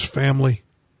 he and his family.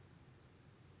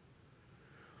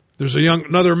 There's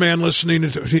another man listening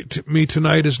to me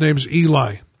tonight. His name's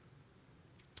Eli.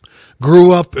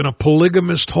 Grew up in a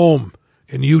polygamist home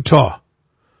in Utah.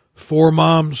 4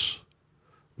 moms,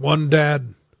 1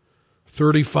 dad,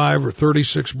 35 or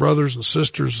 36 brothers and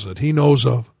sisters that he knows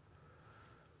of.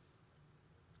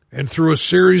 And through a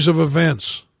series of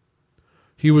events,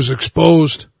 he was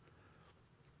exposed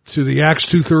to the Acts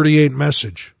 2:38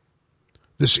 message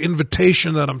this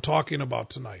invitation that I'm talking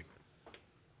about tonight.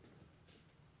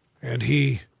 And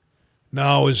he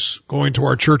now is going to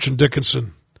our church in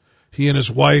Dickenson. He and his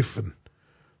wife and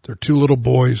their 2 little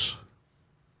boys.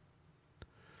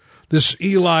 This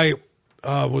Eli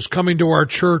was coming to our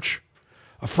church.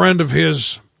 A friend of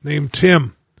his named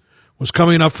Tim was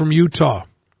coming up from Utah.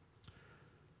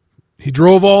 He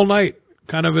drove all night,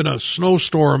 kind of in a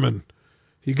snowstorm, and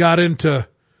he got into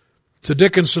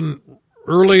Dickenson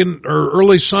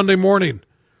early Sunday morning.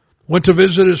 Went to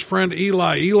visit his friend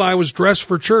Eli. Eli was dressed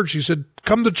for church. He said,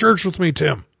 "Come to church with me,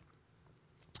 Tim."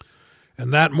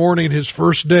 And that morning, his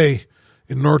first day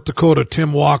in North Dakota,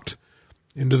 Tim walked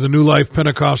into the new Life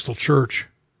Pentecostal Church.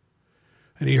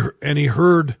 And he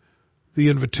heard the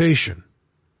invitation.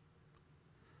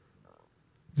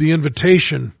 The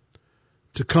invitation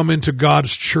to come into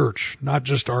God's church, not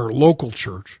just our local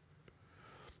church.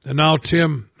 And now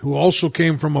Tim, who also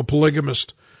came from a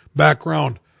polygamist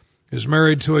background, is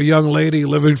married to a young lady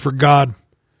living for God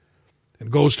and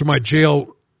goes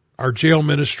to our jail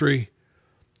ministry,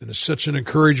 and is such an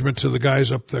encouragement to the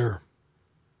guys up there.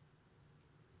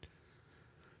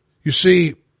 You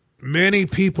see, many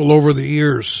people over the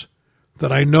years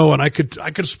that I know, and I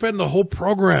could spend the whole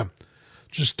program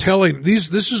just telling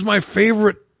this is my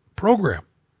favorite program,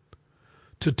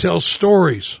 to tell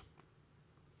stories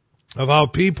of how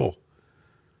people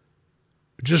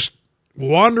just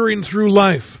wandering through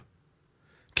life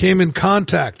came in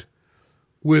contact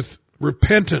with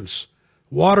repentance,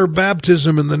 water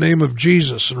baptism in the name of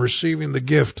Jesus, and receiving the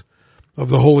gift of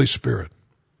the Holy Spirit.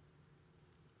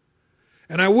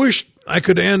 And I wish I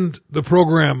could end the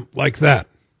program like that,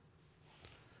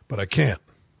 but I can't.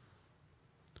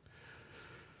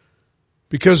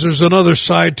 Because there's another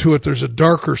side to it. There's a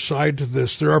darker side to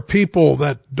this. There are people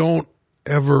that don't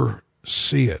ever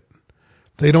see it.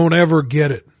 They don't ever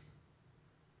get it.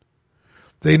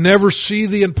 They never see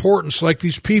the importance, like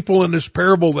these people in this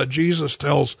parable that Jesus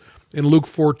tells in Luke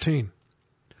 14.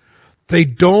 They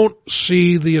don't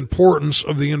see the importance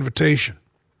of the invitation.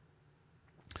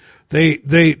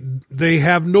 They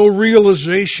have no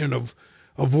realization of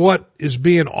what is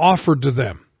being offered to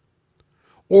them,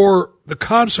 or the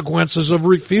consequences of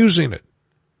refusing it.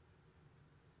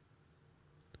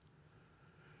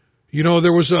 You know,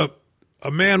 there was a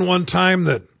man one time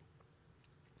that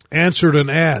answered an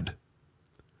ad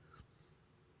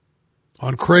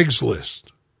on Craigslist.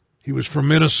 He was from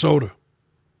Minnesota.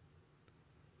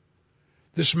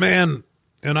 This man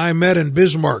and I met in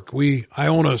Bismarck. I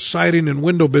own a siding and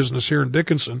window business here in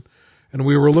Dickenson, and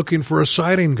we were looking for a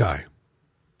siding guy.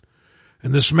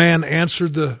 And this man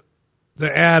answered the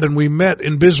ad, and we met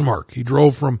in Bismarck. He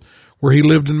drove from where he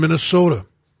lived in Minnesota.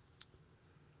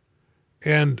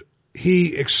 And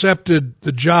he accepted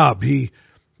the job. He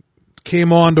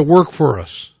came on to work for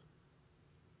us.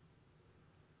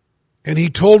 And he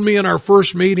told me in our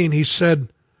first meeting, he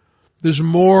said, "There's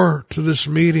more to this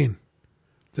meeting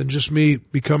than just me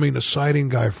becoming a siding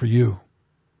guy for you."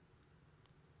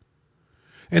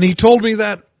 And he told me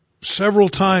that several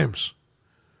times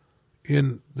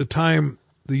in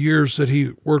the years that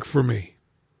he worked for me.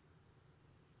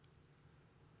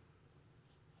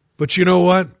 But you know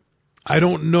what? I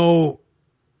don't know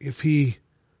if he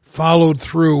followed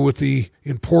through with the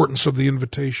importance of the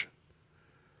invitation.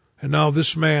 And now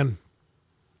this man,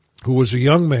 who was a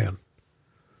young man,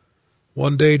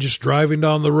 one day just driving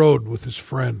down the road with his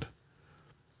friend,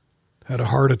 had a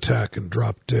heart attack and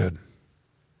dropped dead.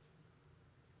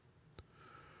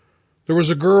 There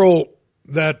was a girl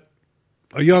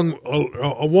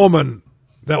a woman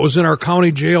that was in our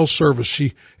county jail service.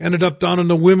 She ended up down in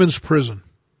the women's prison.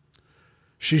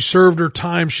 She served her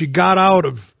time. She got out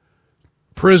of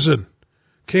prison,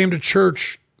 came to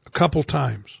church a couple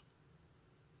times.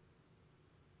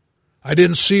 I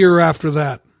didn't see her after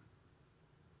that.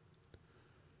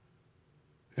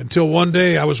 Until one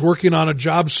day I was working on a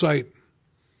job site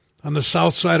on the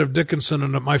south side of Dickenson,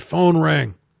 and my phone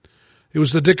rang. It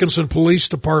was the Dickenson Police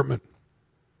Department.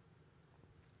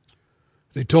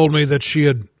 They told me that she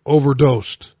had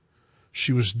overdosed.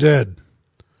 She was dead.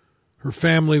 Her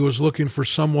family was looking for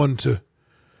someone to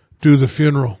do the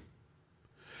funeral.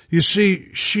 You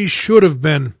see, she should have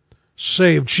been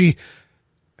saved. She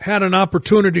had an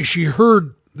opportunity. She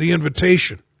heard the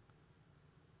invitation.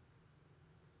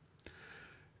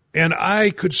 And I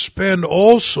could spend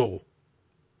also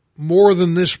more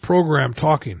than this program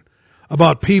talking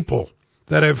about people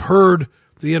that have heard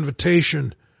the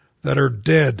invitation that are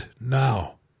dead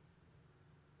now.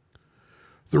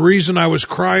 The reason I was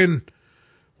crying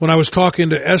when I was talking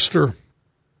to Esther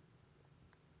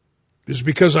is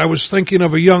because I was thinking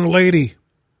of a young lady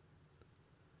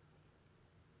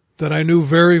that I knew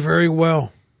very, very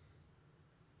well,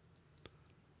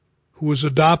 who was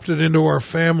adopted into our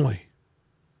family.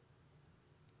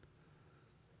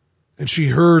 And she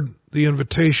heard the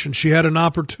invitation. She had an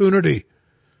opportunity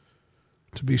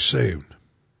to be saved.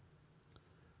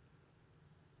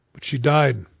 But she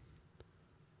died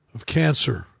of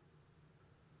cancer.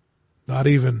 I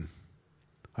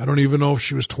don't even know if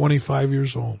she was 25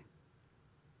 years old.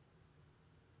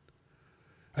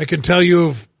 I can tell you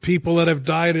of people that have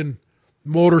died in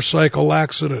motorcycle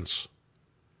accidents,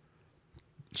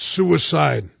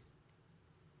 suicide,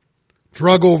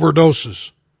 drug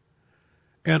overdoses,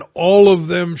 and all of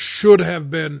them should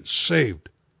have been saved.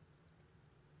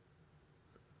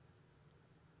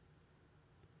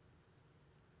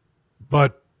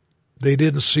 But they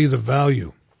didn't see the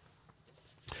value.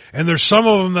 And there's some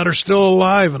of them that are still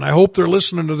alive, and I hope they're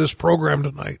listening to this program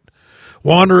tonight,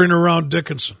 wandering around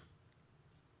Dickenson.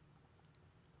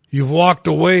 You've walked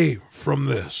away from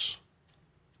this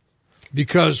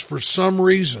because for some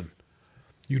reason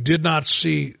you did not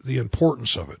see the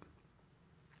importance of it.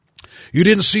 You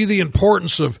didn't see the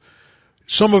importance of,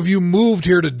 some of you moved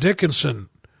here to Dickenson,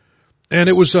 and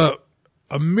it was a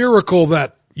miracle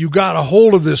that you got a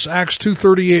hold of this Acts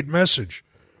 2:38 message.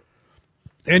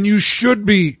 And you should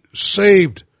be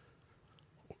saved.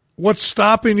 What's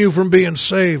stopping you from being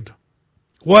saved?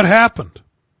 What happened?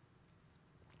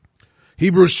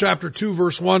 Hebrews chapter 2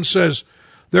 verse 1 says,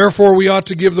 therefore we ought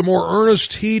to give the more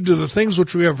earnest heed to the things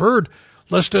which we have heard,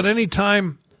 lest at any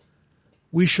time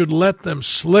we should let them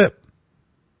slip.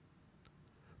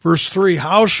 Verse 3,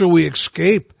 how shall we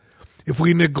escape if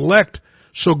we neglect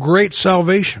so great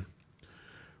salvation,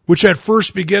 which at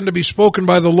first began to be spoken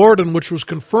by the Lord, and which was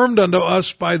confirmed unto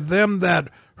us by them that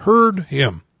heard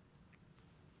him?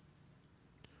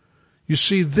 You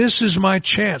see, this is my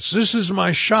chance. This is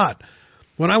my shot.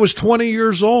 When I was 20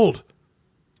 years old,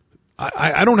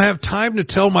 I don't have time to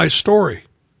tell my story,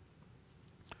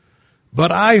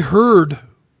 but I heard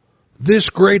this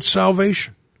great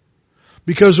salvation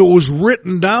because it was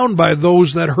written down by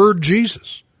those that heard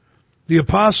Jesus, the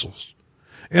apostles.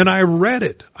 And I read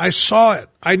it. I saw it.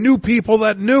 I knew people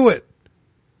that knew it.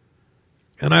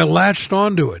 And I latched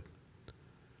onto it.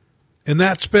 And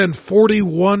that's been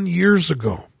 41 years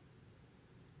ago.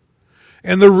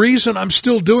 And the reason I'm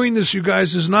still doing this, you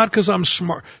guys, is not because I'm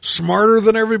smarter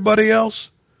than everybody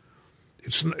else.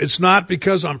 It's not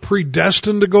because I'm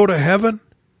predestined to go to heaven.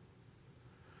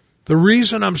 The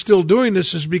reason I'm still doing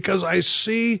this is because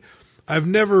I've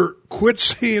never quit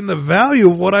seeing the value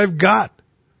of what I've got.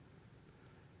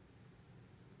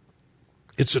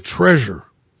 It's a treasure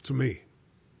to me,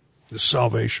 this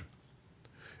salvation.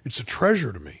 It's a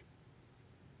treasure to me.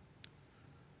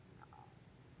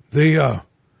 The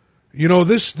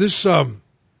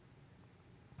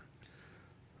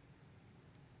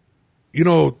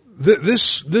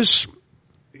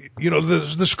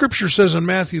scripture says in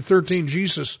Matthew 13,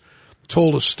 Jesus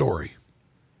told a story.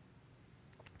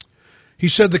 He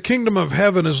said, the kingdom of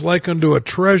heaven is like unto a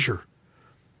treasure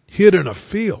hid in a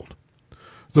field,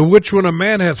 the which when a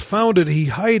man hath found it, he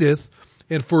hideth,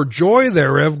 and for joy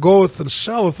thereof goeth and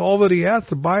selleth all that he hath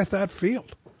to buy that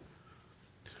field.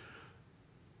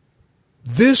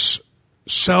 This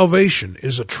salvation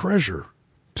is a treasure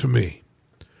to me.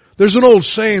 There's an old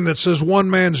saying that says one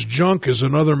man's junk is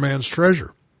another man's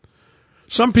treasure.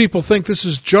 Some people think this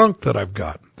is junk that I've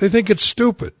got. They think it's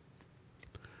stupid.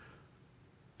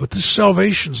 But this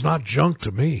salvation's not junk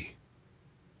to me.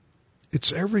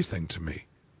 It's everything to me.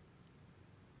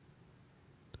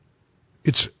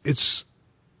 It's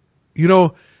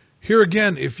here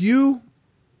again, if you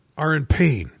are in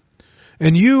pain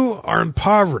and you are in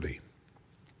poverty,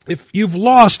 if you've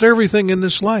lost everything in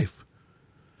this life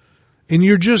and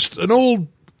you're just an old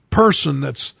person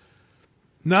that's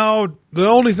now the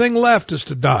only thing left is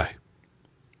to die.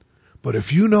 But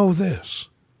if you know this,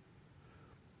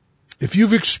 if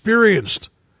you've experienced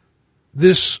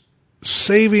this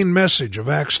saving message of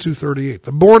Acts 2:38,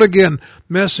 the born again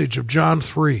message of John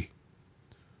 3,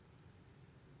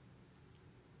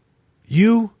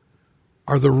 you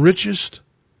are the richest,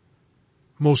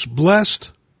 most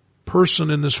blessed person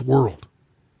in this world.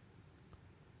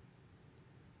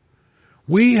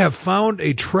 We have found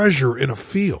a treasure in a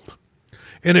field.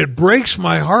 And it breaks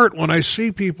my heart when I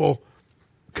see people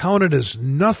count it as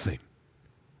nothing.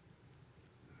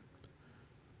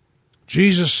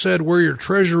 Jesus said, where your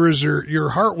treasure is, your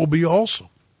heart will be also.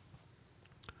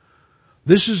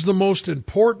 This is the most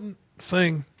important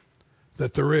thing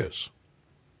that there is.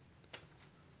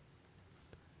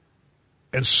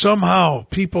 And somehow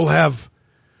people have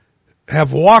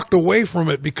walked away from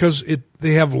it because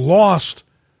they have lost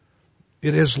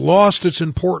It has lost its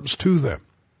importance to them.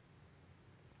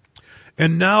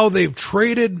 And now they've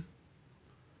traded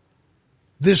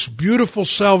this beautiful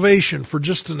salvation for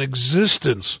just an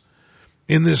existence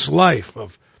in this life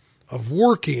of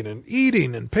working and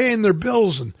eating and paying their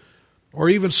bills, or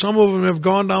even some of them have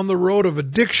gone down the road of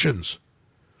addictions,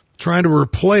 trying to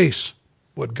replace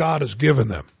what God has given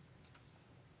them.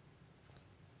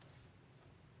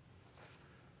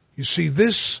 You see,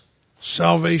 this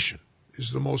salvation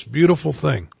is the most beautiful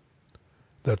thing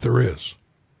that there is.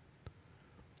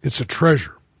 It's a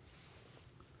treasure.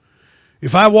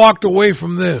 If I walked away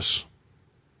from this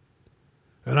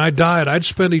and I died, I'd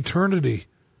spend eternity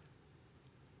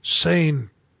saying,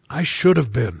 I should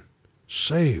have been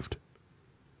saved.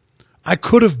 I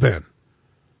could have been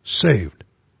saved.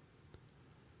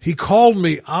 He called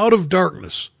me out of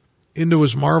darkness into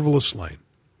his marvelous light.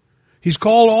 He's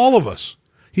called all of us.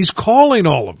 He's calling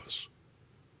all of us.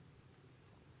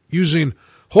 Using,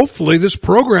 hopefully, this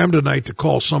program tonight to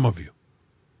call some of you.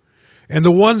 And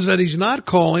the ones that he's not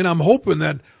calling, I'm hoping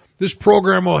that this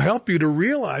program will help you to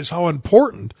realize how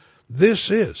important this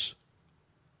is.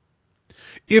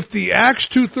 If the Acts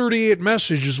 2:38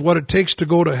 message is what it takes to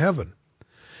go to heaven,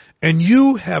 and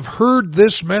you have heard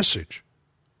this message,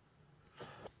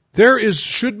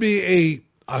 should be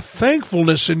a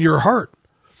thankfulness in your heart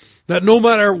that no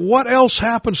matter what else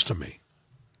happens to me,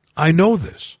 I know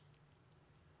this.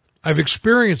 I've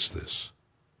experienced this.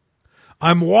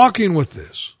 I'm walking with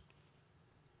this.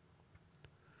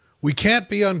 We can't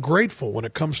be ungrateful when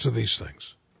it comes to these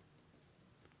things.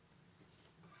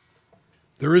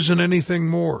 There isn't anything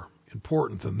more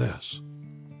important than this.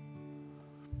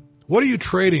 What are you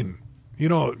trading?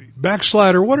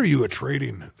 Backslider, what are you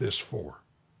trading this for?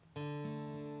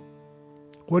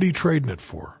 What are you trading it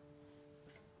for?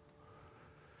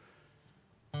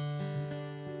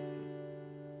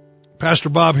 Pastor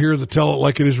Bob here, the Tell It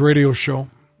Like It Is radio show.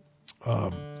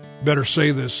 Better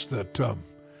say this, that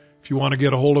if you want to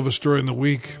get a hold of us during the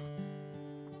week,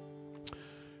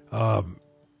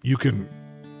 you can,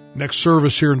 next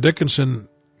service here in Dickenson,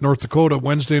 North Dakota,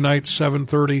 Wednesday night,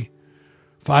 7:30,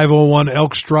 501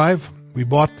 Elks Drive. We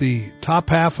bought the top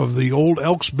half of the old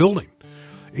Elks building,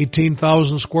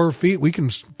 18,000 square feet. We can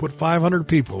put 500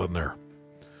 people in there.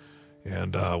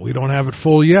 And we don't have it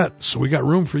full yet, so we got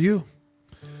room for you.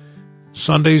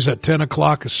 Sundays at 10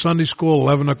 o'clock is Sunday school,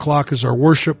 11 o'clock is our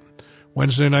worship.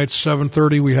 Wednesday night,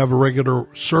 7:30, we have a regular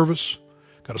service.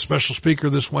 Got a special speaker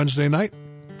this Wednesday night,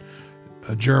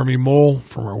 Jeremy Mole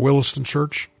from our Williston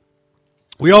Church.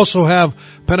 We also have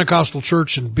Pentecostal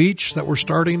Church in Beach that we're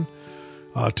starting.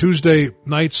 Tuesday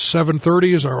nights,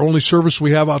 7:30 is our only service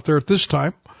we have out there at this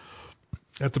time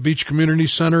at the Beach Community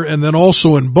Center. And then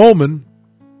also in Bowman,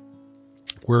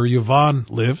 where Yvonne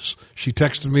lives. She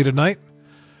texted me tonight.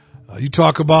 You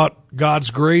talk about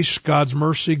God's grace, God's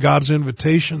mercy, God's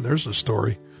invitation. There's a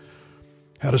story.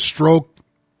 Had a stroke,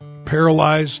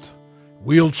 paralyzed,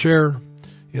 wheelchair,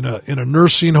 in a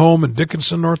nursing home in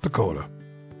Dickenson, North Dakota.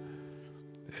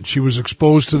 And she was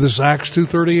exposed to this Acts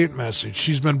 2:38 message.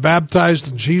 She's been baptized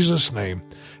in Jesus' name,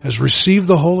 has received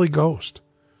the Holy Ghost.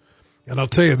 And I'll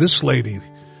tell you, this lady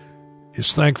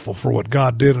is thankful for what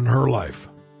God did in her life.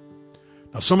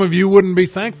 Now, some of you wouldn't be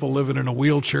thankful living in a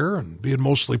wheelchair and being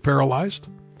mostly paralyzed.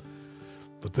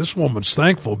 But this woman's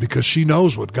thankful because she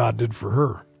knows what God did for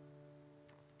her.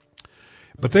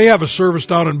 But they have a service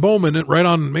down in Bowman, right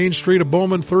on Main Street of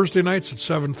Bowman, Thursday nights at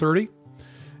 7:30.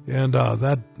 And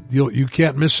you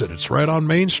can't miss it. It's right on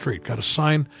Main Street. Got a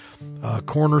sign,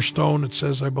 Cornerstone, it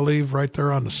says, I believe, right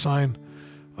there on the sign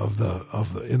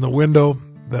in the window,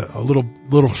 a little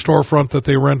storefront that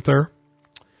they rent there.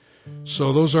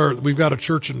 So we've got a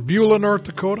church in Beulah, North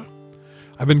Dakota.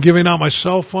 I've been giving out my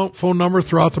cell phone number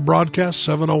throughout the broadcast,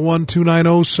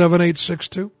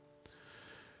 701-290-7862.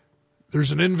 There's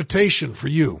an invitation for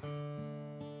you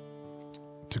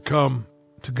to come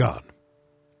to God.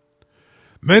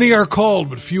 Many are called,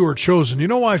 but few are chosen. You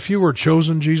know why few are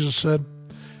chosen, Jesus said?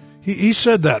 He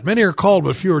said that. Many are called,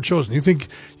 but few are chosen. You think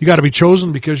you got to be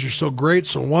chosen because you're so great,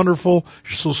 so wonderful,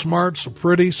 you're so smart, so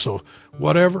pretty, so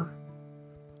whatever?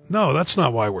 No, that's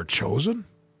not why we're chosen.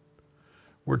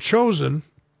 We're chosen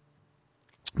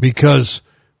because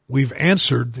we've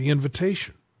answered the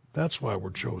invitation. That's why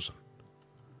we're chosen.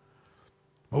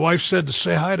 My wife said to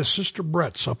say hi to Sister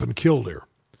Brett's up in Kildare.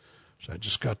 So I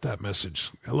just got that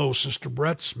message. Hello, Sister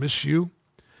Brett's. Miss you.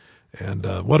 And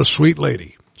what a sweet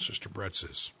lady Sister Brett's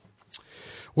is.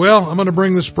 Well, I'm going to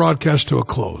bring this broadcast to a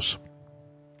close.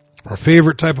 Our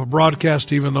favorite type of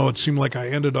broadcast, even though it seemed like I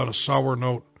ended on a sour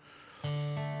note.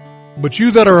 But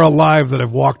you that are alive that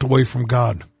have walked away from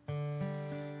God,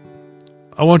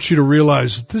 I want you to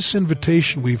realize that this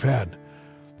invitation we've had,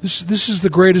 this is the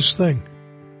greatest thing.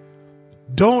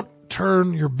 Don't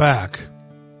turn your back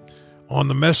on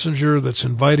the messenger that's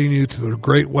inviting you to the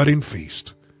great wedding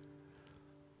feast,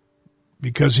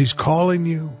 because he's calling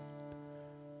you.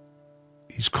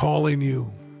 He's calling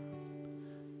you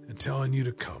and telling you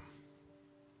to come.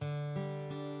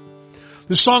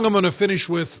 The song I'm going to finish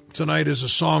with tonight is a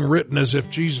song written as if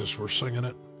Jesus were singing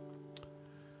it.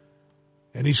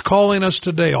 And he's calling us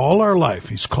today. All our life,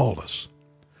 he's called us.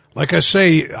 Like I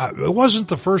say, it wasn't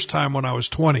the first time when I was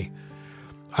 20.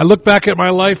 I look back at my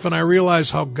life and I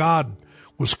realize how God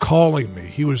was calling me.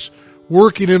 He was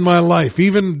working in my life,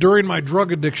 even during my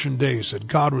drug addiction days, that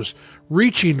God was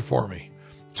reaching for me,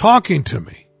 talking to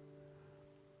me.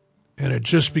 And it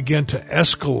just began to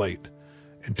escalate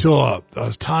until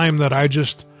a time that I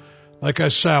just, like I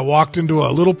said, I walked into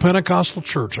a little Pentecostal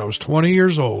church. I was 20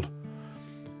 years old.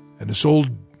 And this old,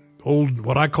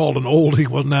 what I called an old, he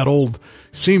wasn't that old.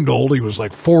 He seemed old. He was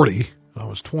like 40. I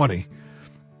was 20.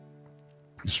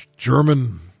 This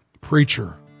German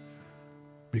preacher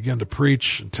began to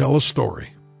preach and tell a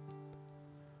story.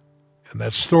 And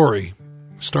that story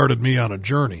started me on a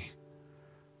journey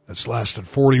that's lasted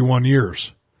 41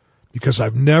 years. Because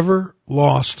I've never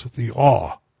lost the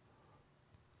awe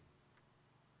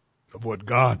of what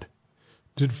God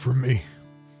did for me.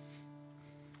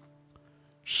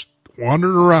 Just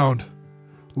wandered around,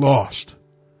 lost,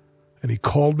 and he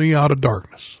called me out of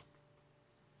darkness.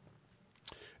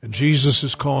 And Jesus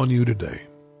is calling you today.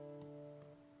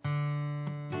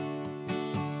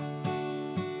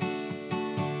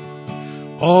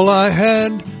 All I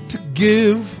had to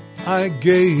give, I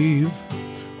gave.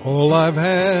 All I've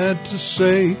had to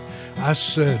say, I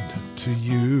said to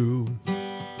you.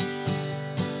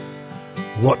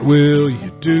 What will you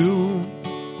do?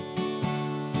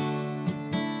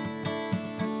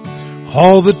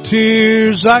 All the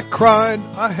tears I cried,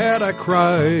 I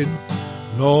cried.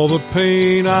 And all the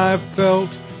pain I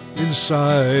felt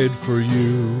inside for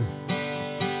you.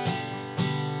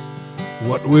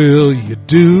 What will you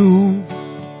do?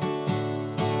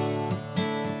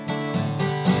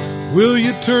 Will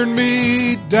you turn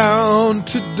me down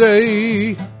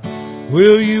today?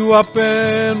 Will you up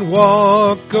and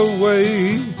walk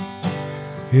away?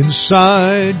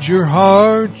 Inside your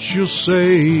heart you'll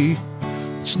say,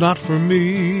 it's not for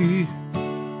me.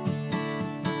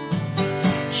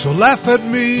 So laugh at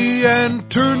me and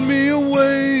turn me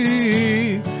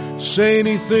away. Say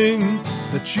anything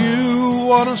that you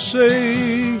want to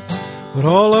say, but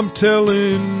all I'm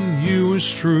telling you is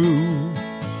true.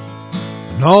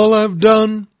 And all I've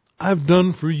done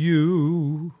for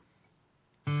you.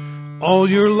 All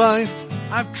your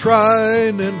life I've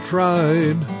tried and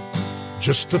tried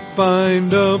just to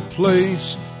find a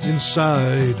place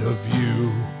inside of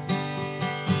you.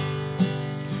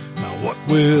 Now what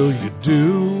will you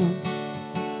do?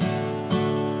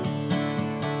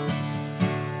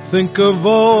 Think of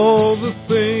all the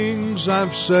things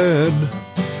I've said.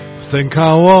 Think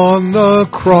how on the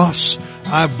cross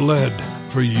I bled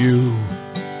for you.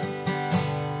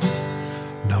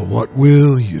 Now what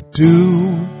will you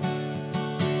do?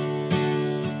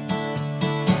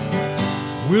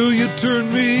 Will you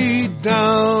turn me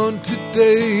down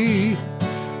today?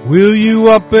 Will you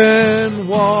up and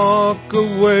walk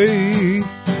away?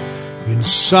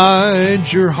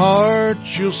 Inside your heart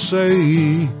you'll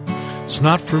say, it's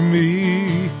not for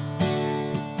me.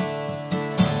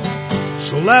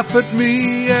 So laugh at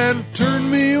me and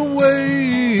turn me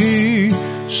away.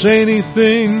 Say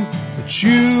anything that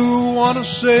you want to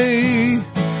say,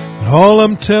 but all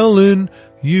I'm telling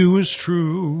you is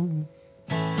true.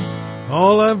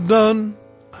 All I've done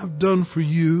for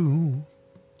you.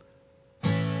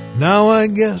 Now I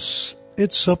guess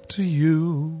it's up to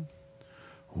you.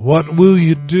 What will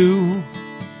you do?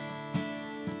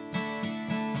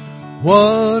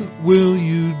 What will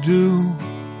you do?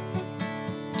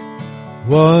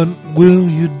 What will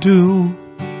you do?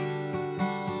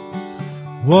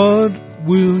 What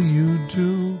will you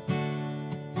do?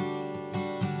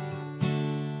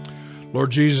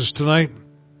 Lord Jesus, tonight,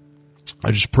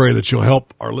 I just pray that you'll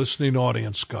help our listening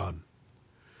audience, God.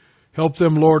 Help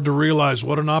them, Lord, to realize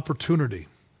what an opportunity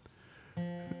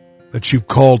that you've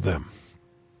called them.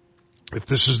 If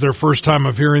this is their first time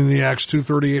of hearing the Acts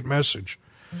 2:38 message,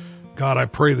 God, I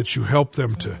pray that you help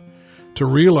them to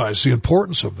realize the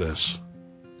importance of this.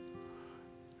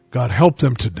 God, help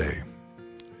them today.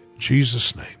 In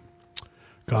Jesus' name.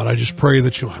 God, I just pray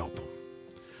that you'll help them.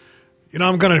 You know,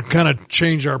 I'm going to kind of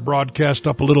change our broadcast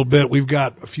up a little bit. We've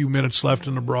got a few minutes left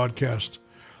in the broadcast.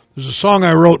 There's a song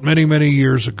I wrote many, many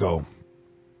years ago,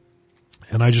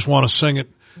 and I just want to sing it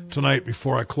tonight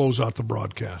before I close out the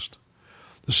broadcast.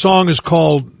 The song is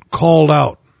called Called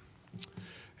Out.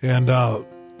 And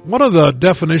one of the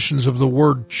definitions of the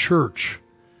word church,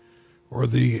 or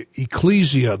the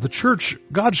ecclesia, the church,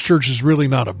 God's church is really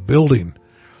not a building,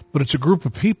 but it's a group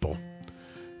of people.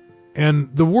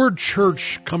 And the word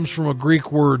church comes from a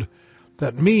Greek word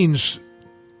that means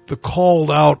the called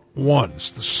out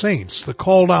ones, the saints, the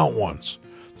called out ones,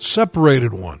 the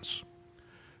separated ones.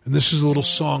 And this is a little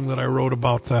song that I wrote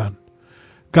about that.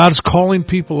 God's calling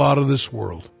people out of this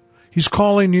world. He's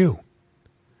calling you.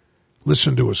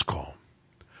 Listen to his call.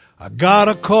 I got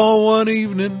a call one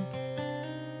evening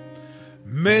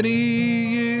many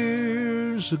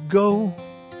years ago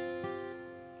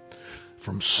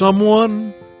from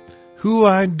someone who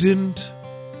I didn't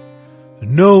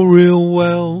know real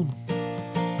well.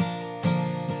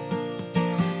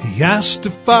 He asked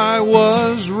if I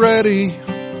was ready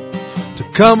to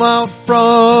come out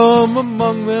from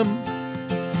among them.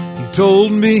 He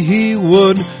told me he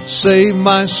would save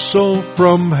my soul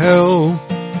from hell.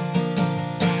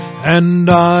 And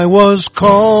I was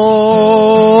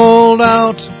called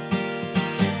out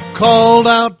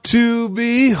to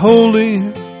be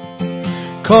holy,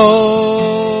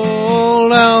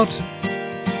 called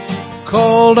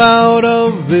out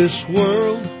of this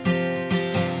world,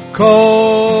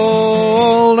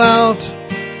 called out.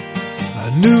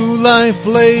 A new life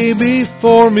lay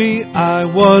before me. I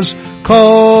was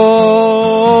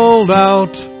called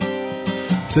out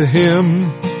to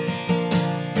him.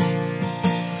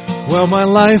 Well, my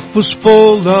life was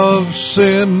full of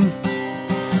sin.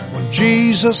 When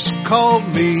Jesus called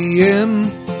me in,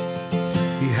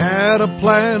 he had a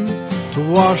plan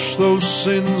to wash those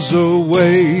sins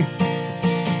away.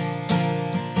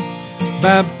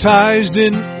 Baptized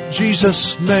in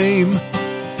Jesus' name,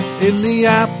 in the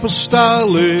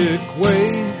apostolic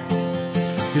way,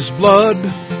 his blood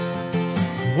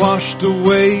washed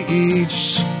away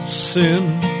each sin.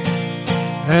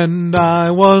 And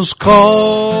I was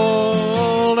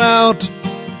called out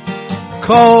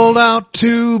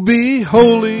to be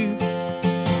holy,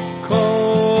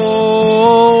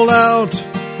 called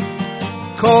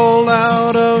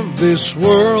out of this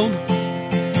world,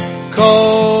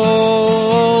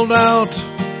 called out.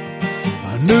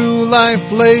 A new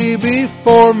life lay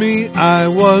before me. I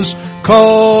was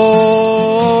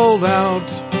called out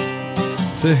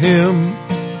to him.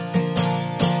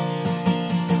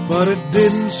 But it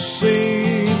didn't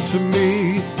seem to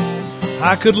me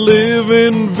I could live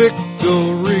in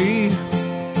victory.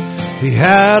 He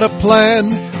had a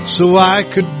plan so I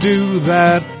could do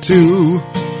that too.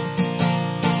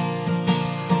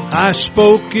 I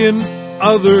spoke in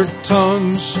other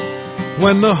tongues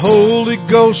when the Holy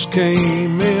Ghost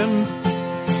came in.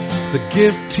 The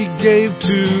gift he gave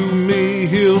to me,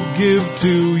 he'll give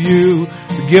to you.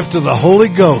 The gift of the Holy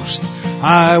Ghost.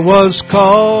 I was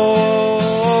called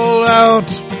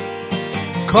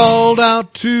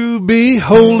out to be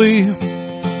holy,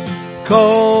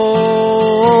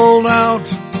 called out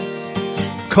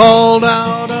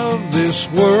of this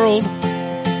world,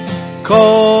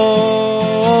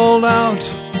 called out.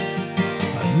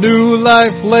 A new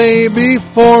life lay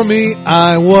before me.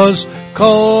 I was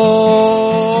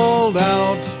called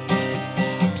out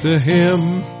to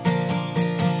him.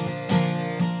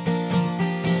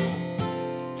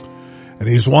 And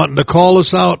he's wanting to call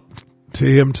us out to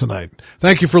him tonight.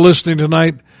 Thank you for listening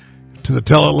tonight to the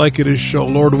Tell It Like It Is show.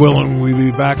 Lord willing, we'll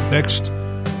be back next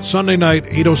Sunday night,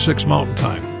 8:06 Mountain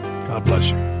Time. God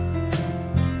bless you.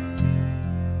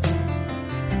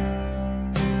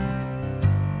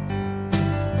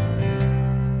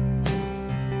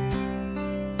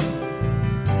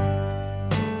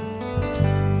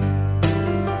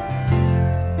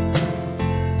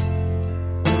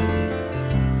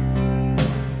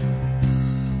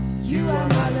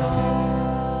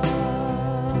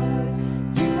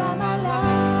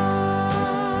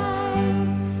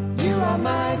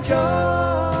 Joy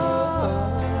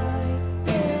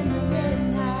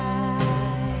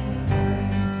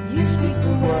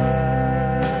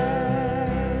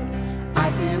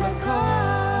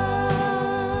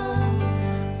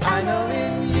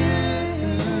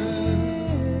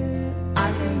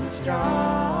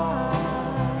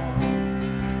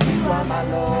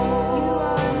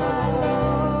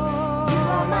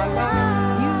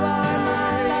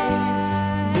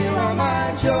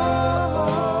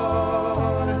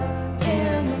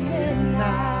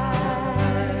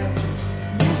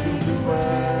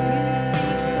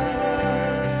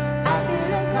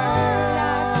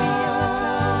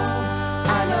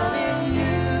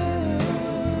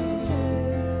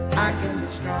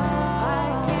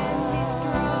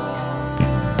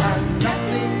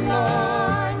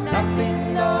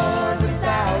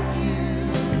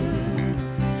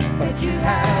that you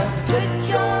have put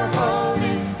your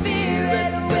Holy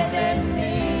Spirit within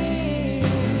me.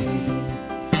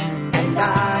 And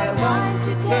I want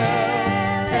to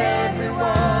tell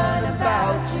everyone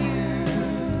about you.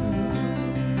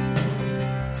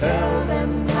 Tell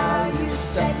them how you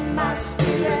set my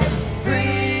spirit free.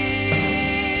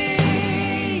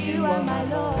 You are my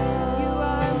Lord. You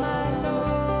are my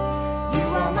Lord. You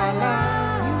are my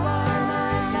life. You are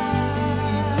my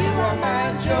life. You are my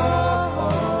joy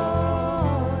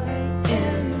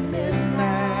in the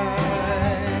midnight.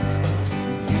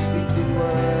 You speak the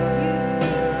word.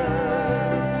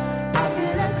 I've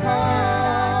been a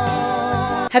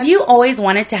call. Have you always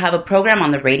wanted to have a program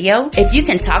on the radio? If you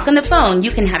can talk on the phone,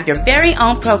 you can have your very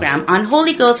own program on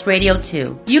Holy Ghost Radio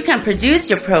too. You can produce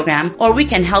your program, or we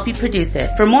can help you produce it.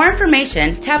 For more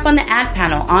information, tap on the ad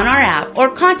panel on our app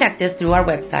or contact us through our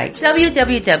website,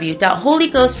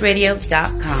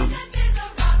 www.holyghostradio.com.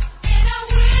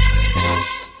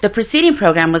 The preceding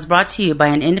program was brought to you by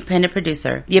an independent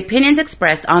producer. The opinions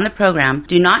expressed on the program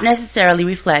do not necessarily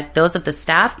reflect those of the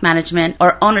staff, management,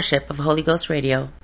 or ownership of Holy Ghost Radio.